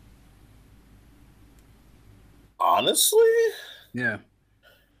 Honestly, yeah,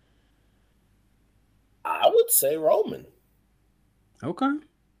 I would say Roman. Okay.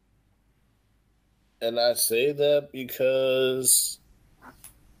 And I say that because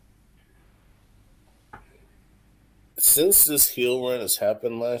since this heel run has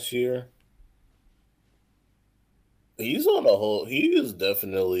happened last year, he is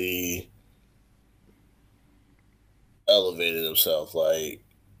definitely elevated himself. Like,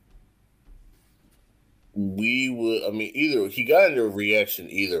 either he got into a reaction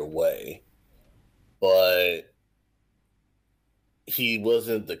either way, but he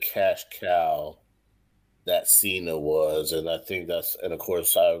wasn't the cash cow that Cena was. And I think and of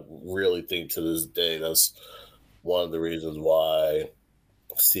course, I really think to this day, that's one of the reasons why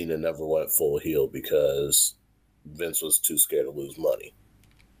Cena never went full heel, because Vince was too scared to lose money.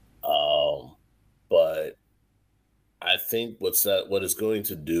 But I think what it's going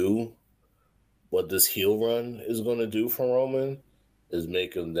to do, what this heel run is going to do for Roman, is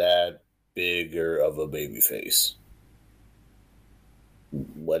make him that bigger of a babyface.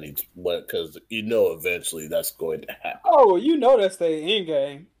 Because eventually that's going to happen. Oh, that's the end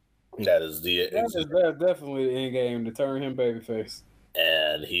game. That's definitely the end game, to turn him babyface.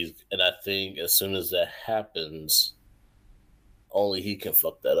 And I think as soon as that happens, only he can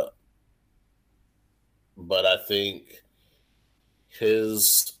fuck that up. But I think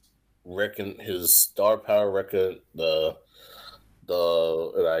his his star power record, the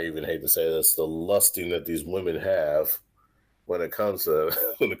and I even hate to say this, the lusting that these women have when it comes to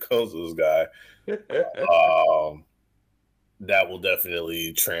this guy, that will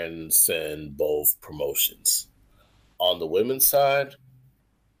definitely transcend both promotions. On the women's side,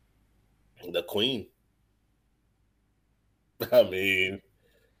 the queen. I mean,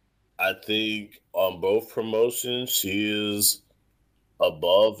 I think on both promotions, she is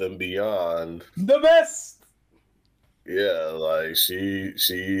above and beyond the best. Yeah, like she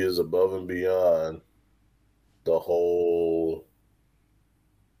is above and beyond the whole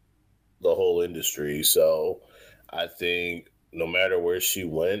industry. So I think no matter where she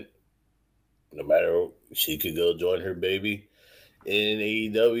went, no matter she could go join her baby in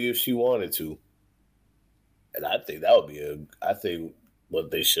AEW if she wanted to. And I think that would be that would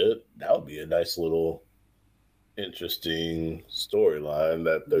be a nice little interesting storyline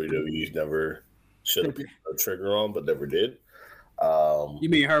that WWE never should have put a trigger on, but never did. You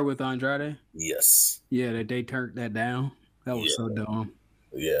mean her with Andrade? Yes. Yeah, that they turned that down. That was so dumb.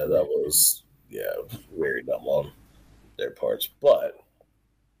 Yeah, that was very dumb on their parts. But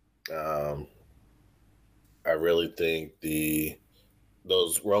I really think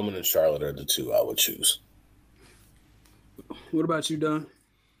those Roman and Charlotte are the two I would choose. What about you, Don?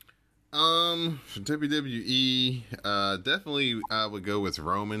 For WWE, definitely I would go with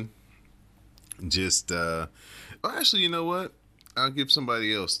Roman. Just actually, you know what? I'll give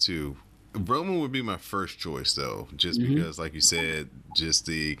somebody else too. Roman would be my first choice though, just because, like you said,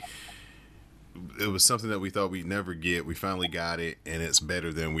 it was something that we thought we'd never get. We finally got it, and it's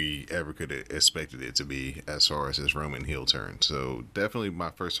better than we ever could have expected it to be as far as his Roman heel turn. So definitely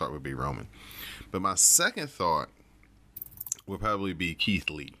my first thought would be Roman. But my second thought would probably be Keith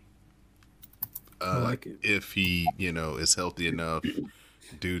Lee. I like it. If he, is healthy enough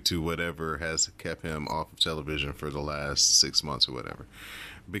due to whatever has kept him off of television for the last 6 months or whatever.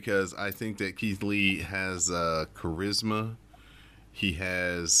 Because I think that Keith Lee has charisma. He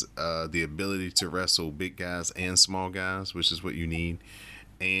has the ability to wrestle big guys and small guys, which is what you need.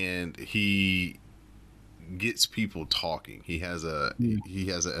 And he gets people talking. He has an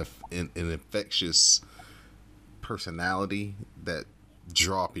infectious personality that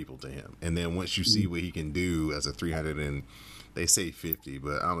draw people to him. And then once you see what he can do as a 300 and they say 50,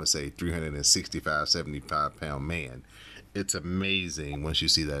 but I'm gonna say 365, 75 pound man, it's amazing once you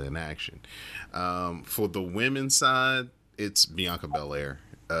see that in action. For the women's side, it's Bianca Belair.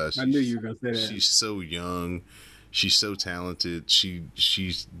 I knew you were gonna say that. She's so young. She's so talented.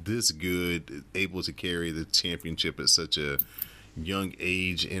 She's this good, able to carry the championship at such a young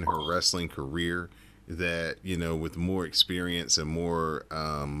age in her wrestling career that, with more experience and more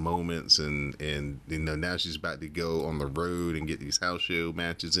moments and now she's about to go on the road and get these house show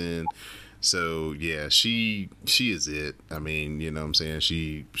matches in. So yeah, she is it. I mean, you know what I'm saying?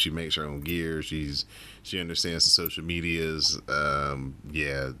 She makes her own gear. She understands the social medias.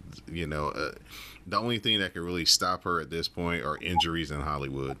 The only thing that could really stop her at this point are injuries in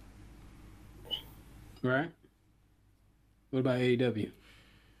Hollywood. Right. What about AEW?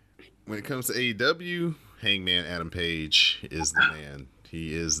 When it comes to AEW, Hangman Adam Page is the man.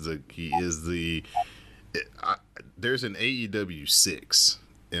 He is the. There's an AEW 6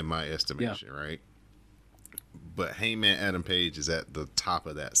 in my estimation, right? But Hangman Adam Page is at the top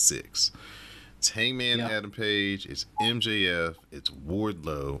of that 6. It's Hangman Adam Page, it's MJF, it's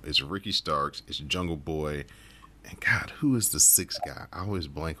Wardlow, it's Ricky Starks, it's Jungle Boy, and God, who is the 6th guy? I always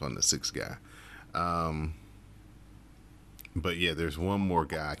blank on the 6th guy. But yeah, there's one more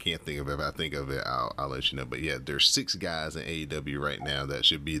guy I can't think of it. If I think of it, I'll let you know. But yeah, there's 6 guys in AEW right now that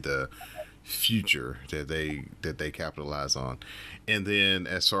should be the future that they capitalize on. And then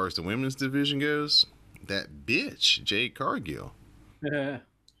as far as the women's division goes, that bitch Jade Cargill.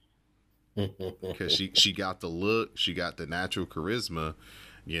 Because she got the look, she got the natural charisma.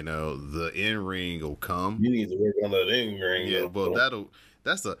 The in-ring will come. You need to work on that in-ring. Yeah, well,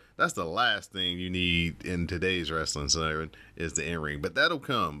 that's the last thing you need in today's wrestling, so is the in-ring. But that'll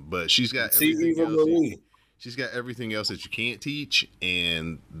come. But she's got everything else that you can't teach,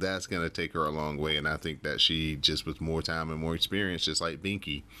 and that's gonna take her a long way. And I think that she, just with more time and more experience, just like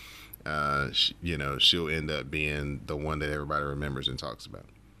Binky, she'll end up being the one that everybody remembers and talks about.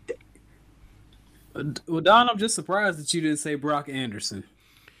 Well, Don, I'm just surprised that you didn't say Brock Anderson.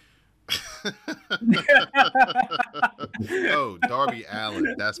 Oh, Darby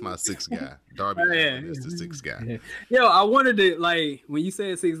Allin. That's my 6th guy. Darby Allin is the 6th guy. Yo, I wanted to, when you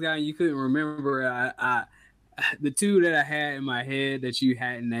said 6th guy and you couldn't remember, I the 2 that I had in my head that you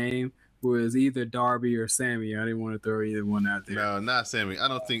hadn't named was either Darby or Sammy. I didn't want to throw either one out there. No, not Sammy. I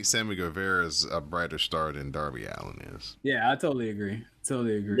don't think Sammy Guevara is a brighter star than Darby Allin is. Yeah, I totally agree.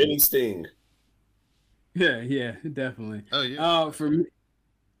 Mini Sting. Yeah, definitely. Oh yeah.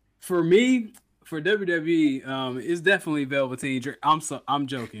 For me, for WWE, it's definitely Velveteen Dream. I'm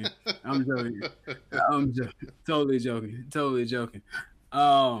joking. Totally joking.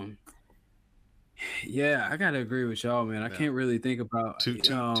 Yeah, I gotta agree with y'all, man. I can't really think about 2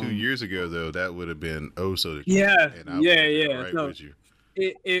 years ago though. That would have been so. Yeah. Right So, with you.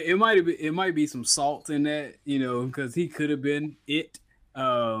 It might be some salt in that, because he could have been it.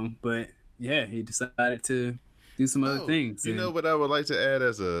 But yeah, he decided to do some other things. You know what I would like to add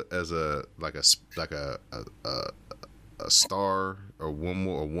as a star or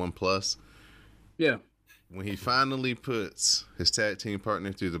one plus. Yeah. When he finally puts his tag team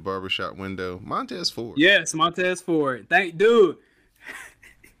partner through the barbershop window, Montez Ford. Yes, Montez Ford. Dude.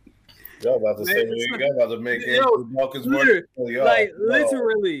 Y'all about to say y'all about to make Andrew Dawkins work. Like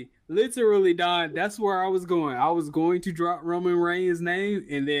literally, Don. That's where I was going. I was going to drop Roman Reigns' name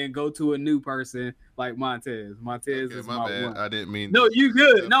and then go to a new person like Montez. Montez is my bad. One. I didn't mean. No, you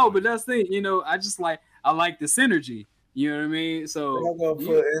good. No, but that's the thing. I like the synergy. You know what I mean? So I'm gonna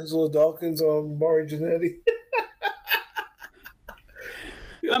put Angelo Dawkins on Mari Jannetty.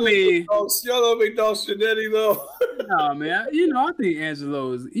 I mean, y'all don't make Dolph Jannetty though. Nah, man. I think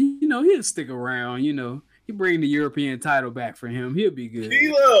Angelo is. He'll stick around. He bring the European title back for him. He'll be good.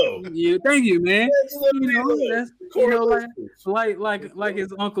 D'Lo. Yeah, thank you, man. That's like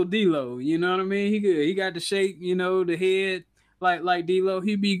his uncle D'Lo. You know what I mean? He good. He got the shape. The head like D'Lo.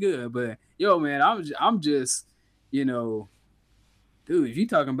 He be good. But yo, man, I'm just. Dude, if you're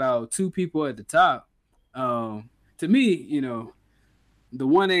talking about two people at the top, to me, the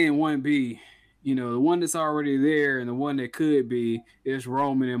 1A and 1B, the one that's already there and the one that could be is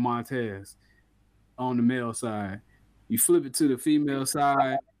Roman and Montez on the male side. You flip it to the female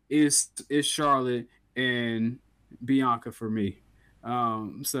side, it's Charlotte and Bianca for me.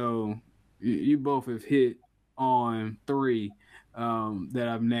 So you both have hit on three that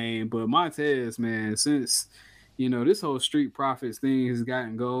I've named, but Montez, man, since this whole Street Profits thing has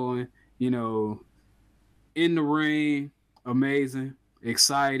gotten going, in the ring, amazing,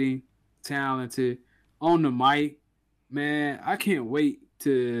 exciting, talented. On the mic, man, I can't wait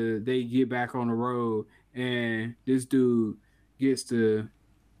till they get back on the road and this dude gets to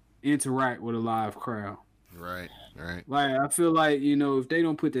interact with a live crowd. Right. Like, I feel like, if they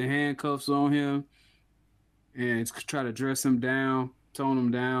don't put the handcuffs on him and try to dress him down, tone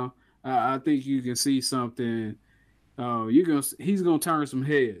him down, I think you can see something. He's gonna turn some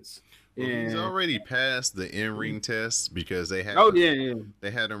heads. Well, he's already passed the in-ring test because they had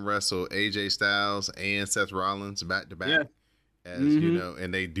they had him wrestle AJ Styles and Seth Rollins back to back. As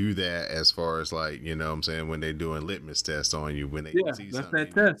and they do that as far as like, what I'm saying, when they're doing litmus tests on you when they see that's something.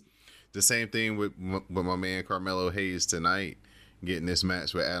 That test. The same thing with my man Carmelo Hayes tonight getting this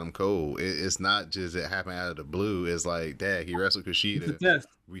match with Adam Cole. It's not just it happened out of the blue. It's like, dad, he wrestled Kushida.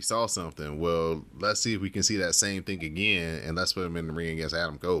 We saw something. Well, let's see if we can see that same thing again, and let's put him in the ring against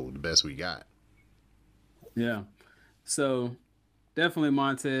Adam Cole, the best we got. Yeah. So definitely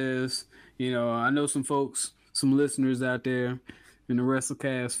Montez. I know some folks, some listeners out there in the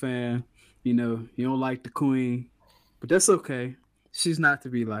WrestleCast fan, you don't like the queen, but that's okay. She's not to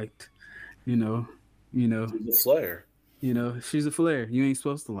be liked. She's a Flair. She's a Flair. You ain't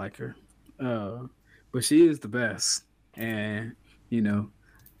supposed to like her. But she is the best. And,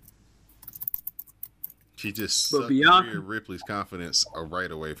 she just sucked Rhea Ripley's confidence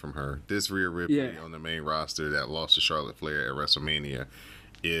right away from her. This Rhea Ripley on the main roster that lost to Charlotte Flair at WrestleMania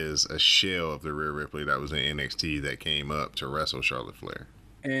is a shell of the Rhea Ripley that was in NXT that came up to wrestle Charlotte Flair.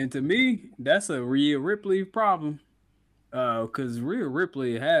 And to me, that's a Rhea Ripley problem. Because Rhea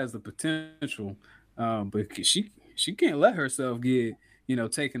Ripley has the potential, but she can't let herself get,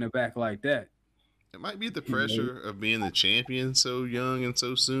 taken aback like that. It might be the pressure of being the champion so young and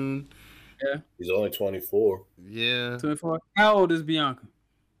so soon. Yeah. He's only 24. Yeah. 24. How old is Bianca?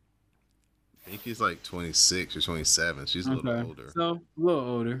 I think he's like 26 or 27. She's a little older. So, a little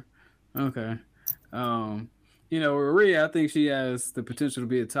older. Okay. Rhea, I think she has the potential to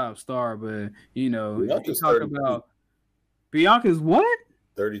be a top star, but, you talk about Bianca's what?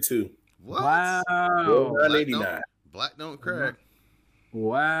 32. What? Wow. 989. Black don't crack.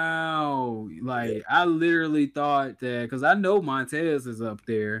 Wow. Like, I literally thought that, because I know Montez is up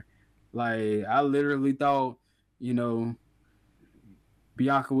there. Like, I literally thought, Bianca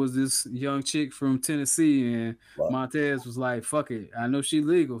was this young chick from Tennessee, and Montez was like, fuck it. I know she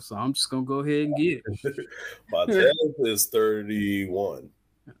legal, so I'm just going to go ahead and get it. Montez is 31.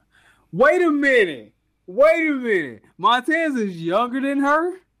 Wait a minute. Montez is younger than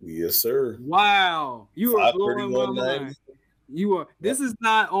her? Yes, sir. Wow. You are blowing my 531 mind. You are. This is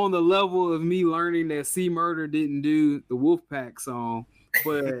not on the level of me learning that C Murder didn't do the Wolfpack song,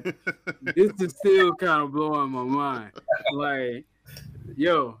 but this is still kind of blowing my mind. Like,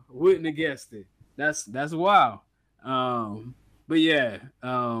 yo, wouldn't have guessed it. That's wild. But yeah,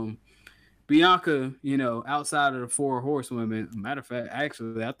 Bianca, you know, outside of the 4 horsewomen, matter of fact,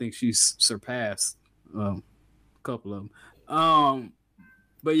 actually, I think she's surpassed a couple of them.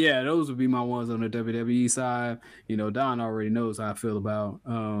 But yeah, those would be my ones on the WWE side. You know, Don already knows how I feel about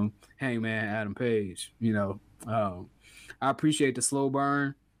Hangman Adam Page. You know, I appreciate the slow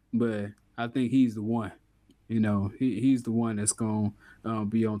burn, but I think he's the one. You know, he's the one that's gonna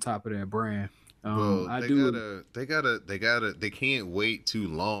be on top of that brand. Well, they can't wait too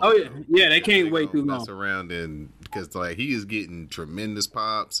long. Oh yeah, they can't wait too long. Mess around because like he is getting tremendous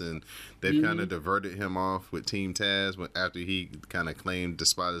pops, and they've kind of diverted him off with Team Taz after he kind of claimed the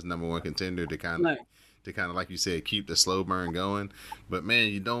spot as number 1 contender to kind of like you said, keep the slow burn going. But man,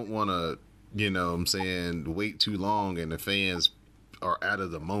 you don't want to, you know what I'm saying, wait too long and the fans are out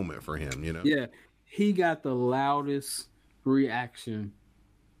of the moment for him, you know? Yeah, he got the loudest reaction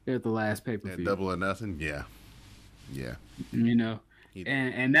at the last pay-per-view. Double or Nothing, yeah. You know,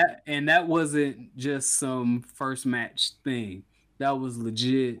 and that wasn't just some first match thing. That was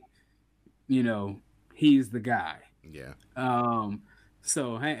legit. You know, he's the guy. Yeah.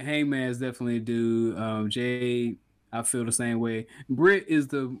 So Hangman's definitely a dude. Jade, I feel the same way. Britt is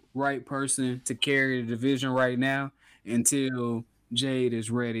the right person to carry the division right now until Jade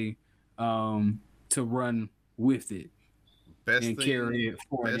is ready to run with it. Carry it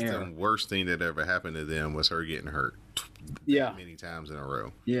for an era. And worst thing that ever happened to them was her getting hurt. Many times in a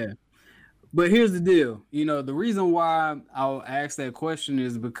row. Yeah. But here's the deal. You know, the reason why I'll ask that question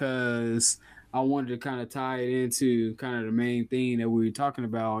is because I wanted to kind of tie it into kind of the main thing that we were talking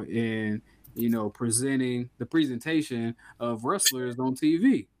about in, you know, presenting the presentation of wrestlers on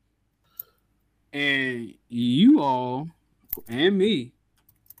TV. And you all and me,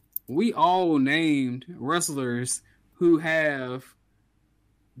 we all named wrestlers who have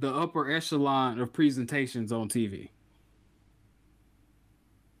the upper echelon of presentations on TV.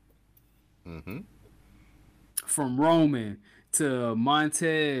 Mm-hmm. From Roman to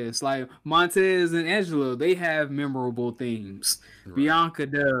Montez, like Montez and Angelo, they have memorable themes. Right. Bianca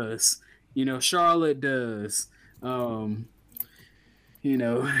does, you know, Charlotte does. You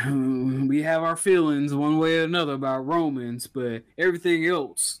know, we have our feelings one way or another about Romans, but everything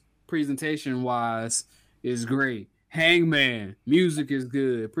else, presentation wise, is great. Hangman, music is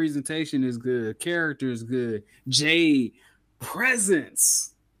good, presentation is good, character is good. Jade,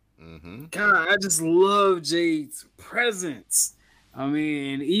 presence. Mm-hmm. God, I just love Jade's presence. I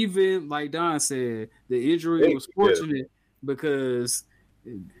mean, even like Don said, the injury was fortunate because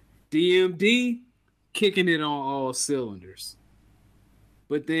DMD kicking it on all cylinders.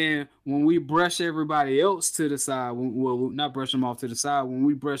 But then when we brush everybody else to the side, well, not brush them off to the side, when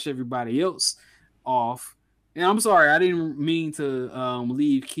we brush everybody else off, and I'm sorry, I didn't mean to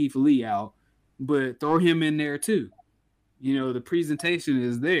leave Keith Lee out, but throw him in there too. You know, the presentation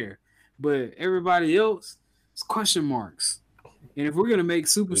is there, but everybody else is question marks. And if we're gonna make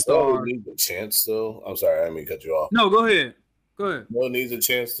superstar, needs a chance though. I'm sorry, I didn't mean to cut you off. No, go ahead. No needs a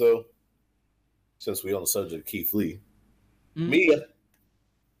chance though. Since we on the subject of Keith Lee, Mia.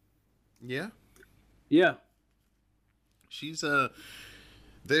 Yeah. She's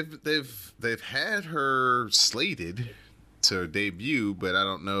They've had her slated to debut, but I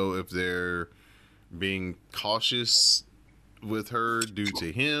don't know if they're being cautious with her due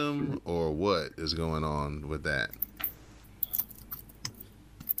to him or what is going on with that.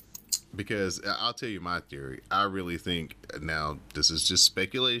 Because I'll tell you my theory. I really think, now this is just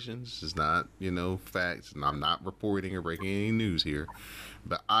speculation. This is not, facts, and I'm not reporting or breaking any news here.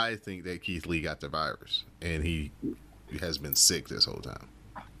 But I think that Keith Lee got the virus, and he has been sick this whole time.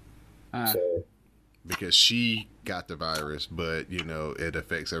 Because she got the virus, but it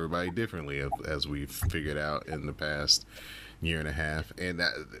affects everybody differently, as we've figured out in the past year and a half. And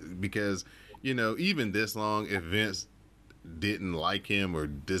that because even this long, if Vince didn't like him or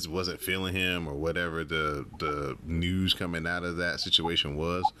this wasn't feeling him or whatever the news coming out of that situation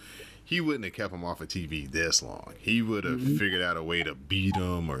was, he wouldn't have kept him off of TV this long. He would have figured out a way to beat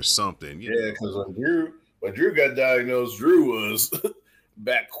him or something. Yeah, because when Drew got diagnosed, Drew was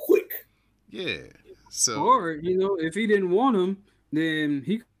back quick. Yeah. So, or if he didn't want him, then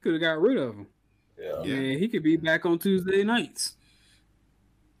he could have got rid of him. Yeah. And he could be back on Tuesday nights.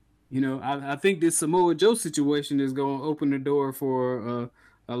 I think this Samoa Joe situation is going to open the door for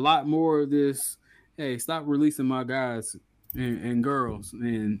a lot more of this. Hey, stop releasing my guys and girls,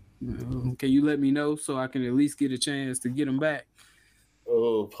 and can you let me know so I can at least get a chance to get them back?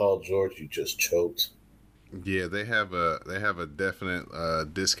 Oh, Paul George, you just choked. Yeah, they have a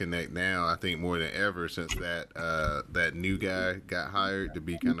definite disconnect now. I think more than ever since that new guy got hired to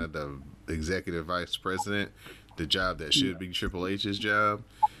be kind of the executive vice president, the job that should be Triple H's job.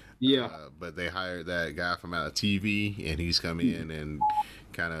 Yeah, but they hired that guy from out of TV, and he's come in and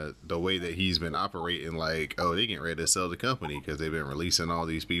kind of the way that he's been operating, like, oh, they getting ready to sell the company because they've been releasing all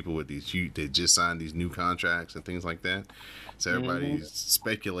these people with these they just signed these new contracts and things like that. So everybody's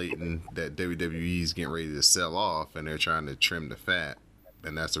speculating that WWE's getting ready to sell off, and they're trying to trim the fat,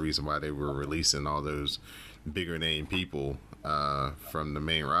 and that's the reason why they were releasing all those bigger name people from the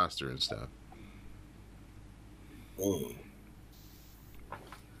main roster and stuff.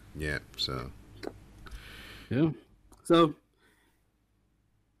 Yeah, so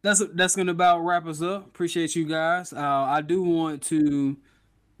that's gonna about wrap us up. Appreciate you guys. I do want to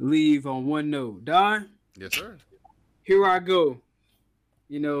leave on one note. Don? Yes, sir. Here I go.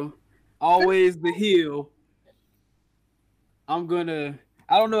 You know, always the heel. I don't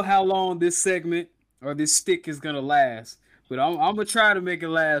know how long this segment or this stick is gonna last, but I'm gonna try to make it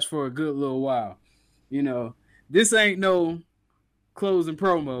last for a good little while. You know, this ain't no closing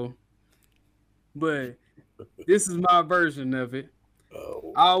promo, but this is my version of it.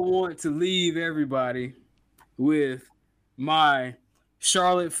 I want to leave everybody with my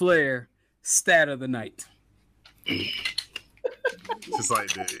Charlotte Flair stat of the night. It's like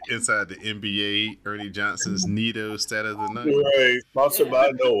inside the NBA, Ernie Johnson's Nito stat of the night. Right, sponsored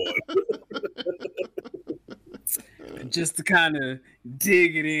by no one. Just to kind of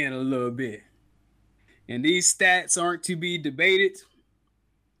dig it in a little bit. And these stats aren't to be debated.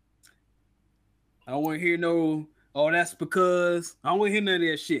 I don't want to hear no, oh, that's because. I don't want to hear none of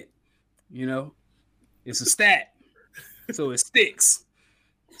that shit. You know, it's a stat. So it sticks.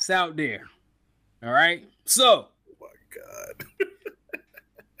 It's out there. All right? So. Oh, my God.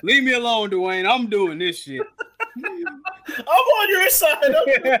 Leave me alone, Dwayne. I'm doing this shit. I'm on your side.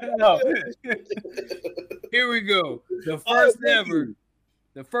 No. Here we go. The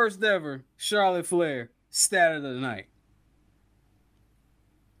first ever Charlotte Flair stat of the night.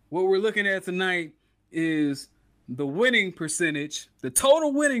 What we're looking at tonight is the winning percentage, the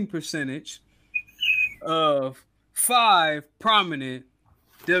total winning percentage of 5 prominent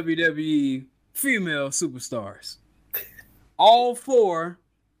WWE female superstars. All 4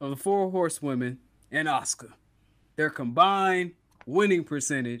 of the 4 horsewomen and Asuka. Their combined winning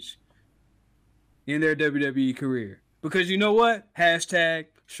percentage in their WWE career. Because you know what? Hashtag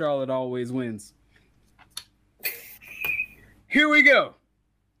Charlotte always wins. Here we go.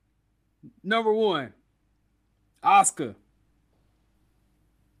 Number 1, Asuka,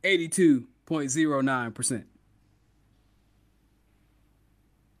 82.09%.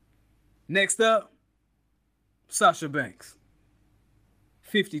 Next up, Sasha Banks,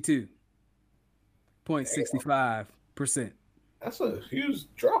 52.65%. That's a huge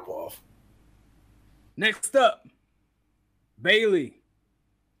drop off. Next up, Bayley,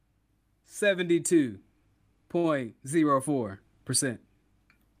 72.04%.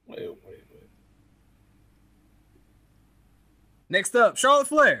 Wait. Next up, Charlotte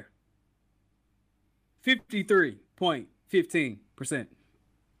Flair, 53.15%.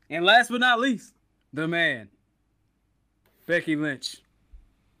 And last but not least, the man, Becky Lynch,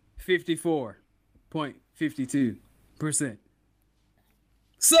 54.52%.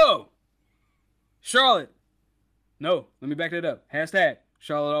 So, Charlotte, no, let me back that up. Hashtag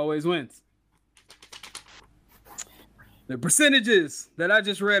Charlotte always wins. The percentages that I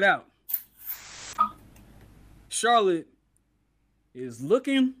just read out. Charlotte is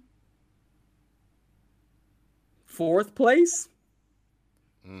looking 4th place.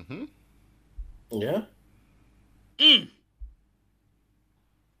 Mm-hmm. Yeah.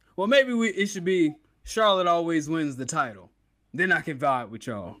 Well, maybe it should be Charlotte always wins the title. Then I can vibe with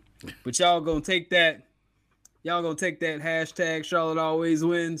y'all. But y'all gonna take that hashtag Charlotte always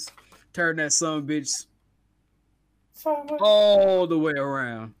wins, turn that son bitch all the way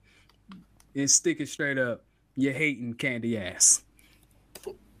around and stick it straight up. You hating candy ass.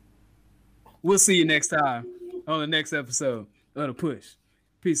 We'll see you next time on the next episode of The Push.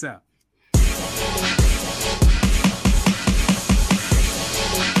 Peace out.